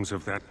victims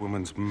of that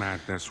woman's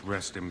madness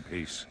rest in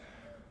peace,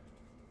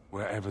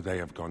 wherever they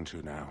have gone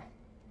to now.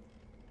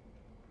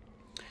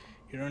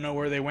 You don't know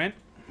where they went?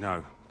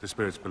 No, the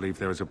spirits believe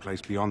there is a place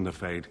beyond the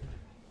Fade,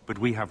 but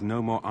we have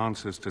no more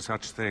answers to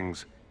such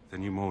things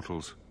than you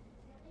mortals.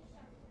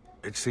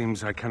 It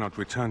seems I cannot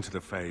return to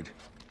the Fade.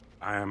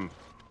 I am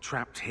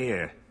trapped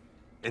here,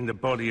 in the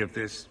body of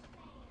this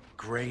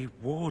Grey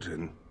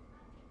Warden.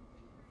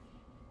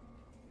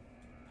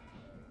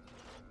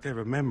 There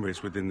are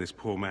memories within this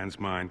poor man's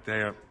mind.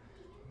 They're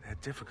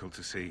difficult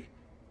to see.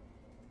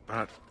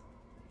 But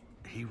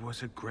he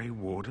was a Grey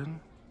Warden?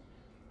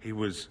 He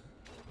was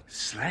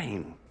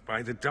slain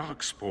by the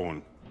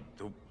Darkspawn,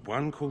 the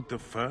one called the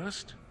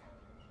First?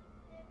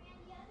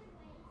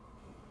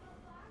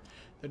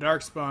 The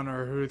Darkspawn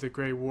are who the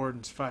Grey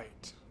Wardens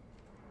fight.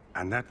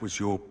 And that was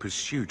your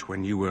pursuit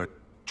when you were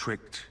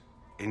tricked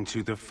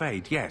into the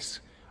Fade. Yes,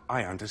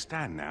 I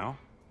understand now.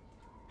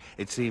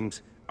 It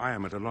seems I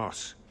am at a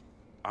loss.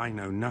 I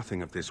know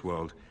nothing of this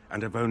world,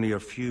 and have only a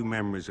few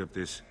memories of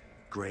this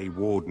Grey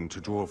Warden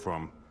to draw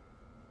from.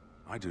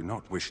 I do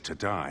not wish to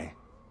die.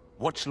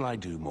 What shall I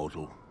do,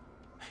 mortal?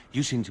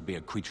 You seem to be a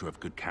creature of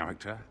good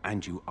character,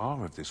 and you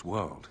are of this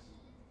world.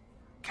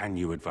 Can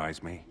you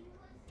advise me?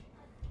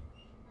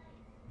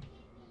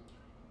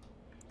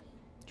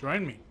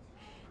 Join me.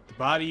 The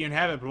body you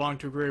inhabit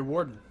belonged to a Grey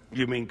Warden.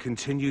 You mean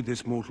continue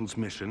this mortal's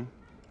mission?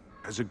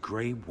 As a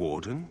Grey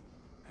Warden?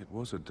 It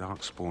was a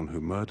Darkspawn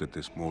who murdered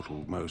this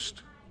mortal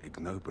most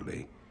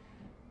ignobly.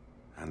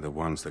 And the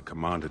ones that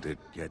commanded it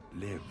yet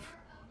live.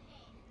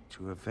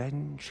 To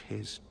avenge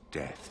his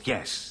death.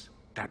 Yes,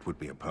 that would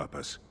be a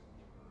purpose.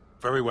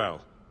 Very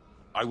well.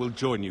 I will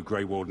join you,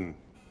 Grey Warden,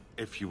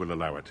 if you will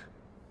allow it.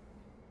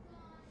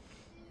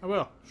 I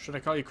will. Should I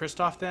call you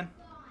Kristoff then?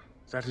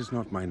 That is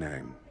not my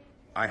name.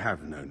 I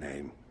have no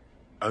name.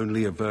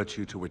 Only a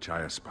virtue to which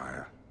I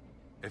aspire.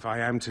 If I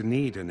am to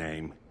need a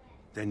name,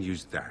 then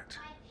use that.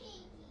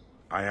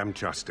 I am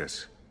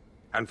Justice.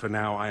 And for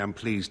now, I am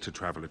pleased to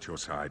travel at your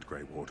side,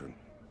 Grey Warden.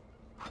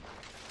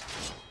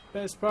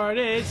 Best part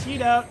is, you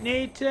don't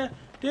need to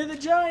do the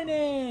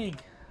joining!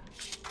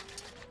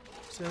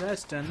 So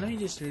that's done. Let me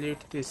just loot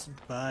this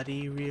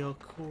body real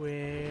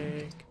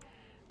quick.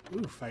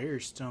 Ooh, fire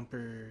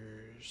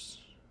stumpers.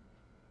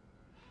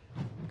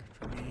 Good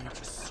for me,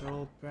 just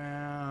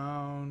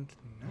soulbound.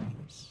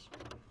 Nice.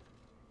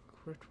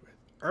 Crit with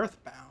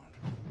Earthbound.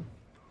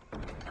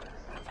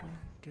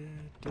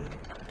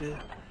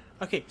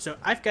 Okay, so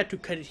I've got to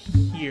cut it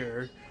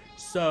here.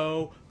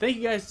 So, thank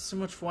you guys so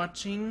much for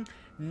watching.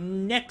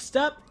 Next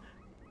up,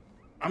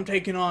 I'm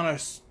taking on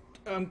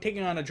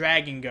a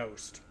dragon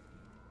ghost.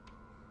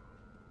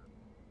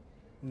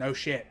 No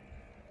shit.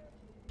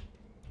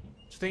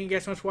 So thank you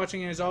guys so much for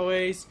watching, and as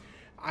always,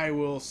 I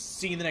will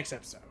see you in the next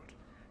episode.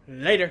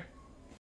 Later.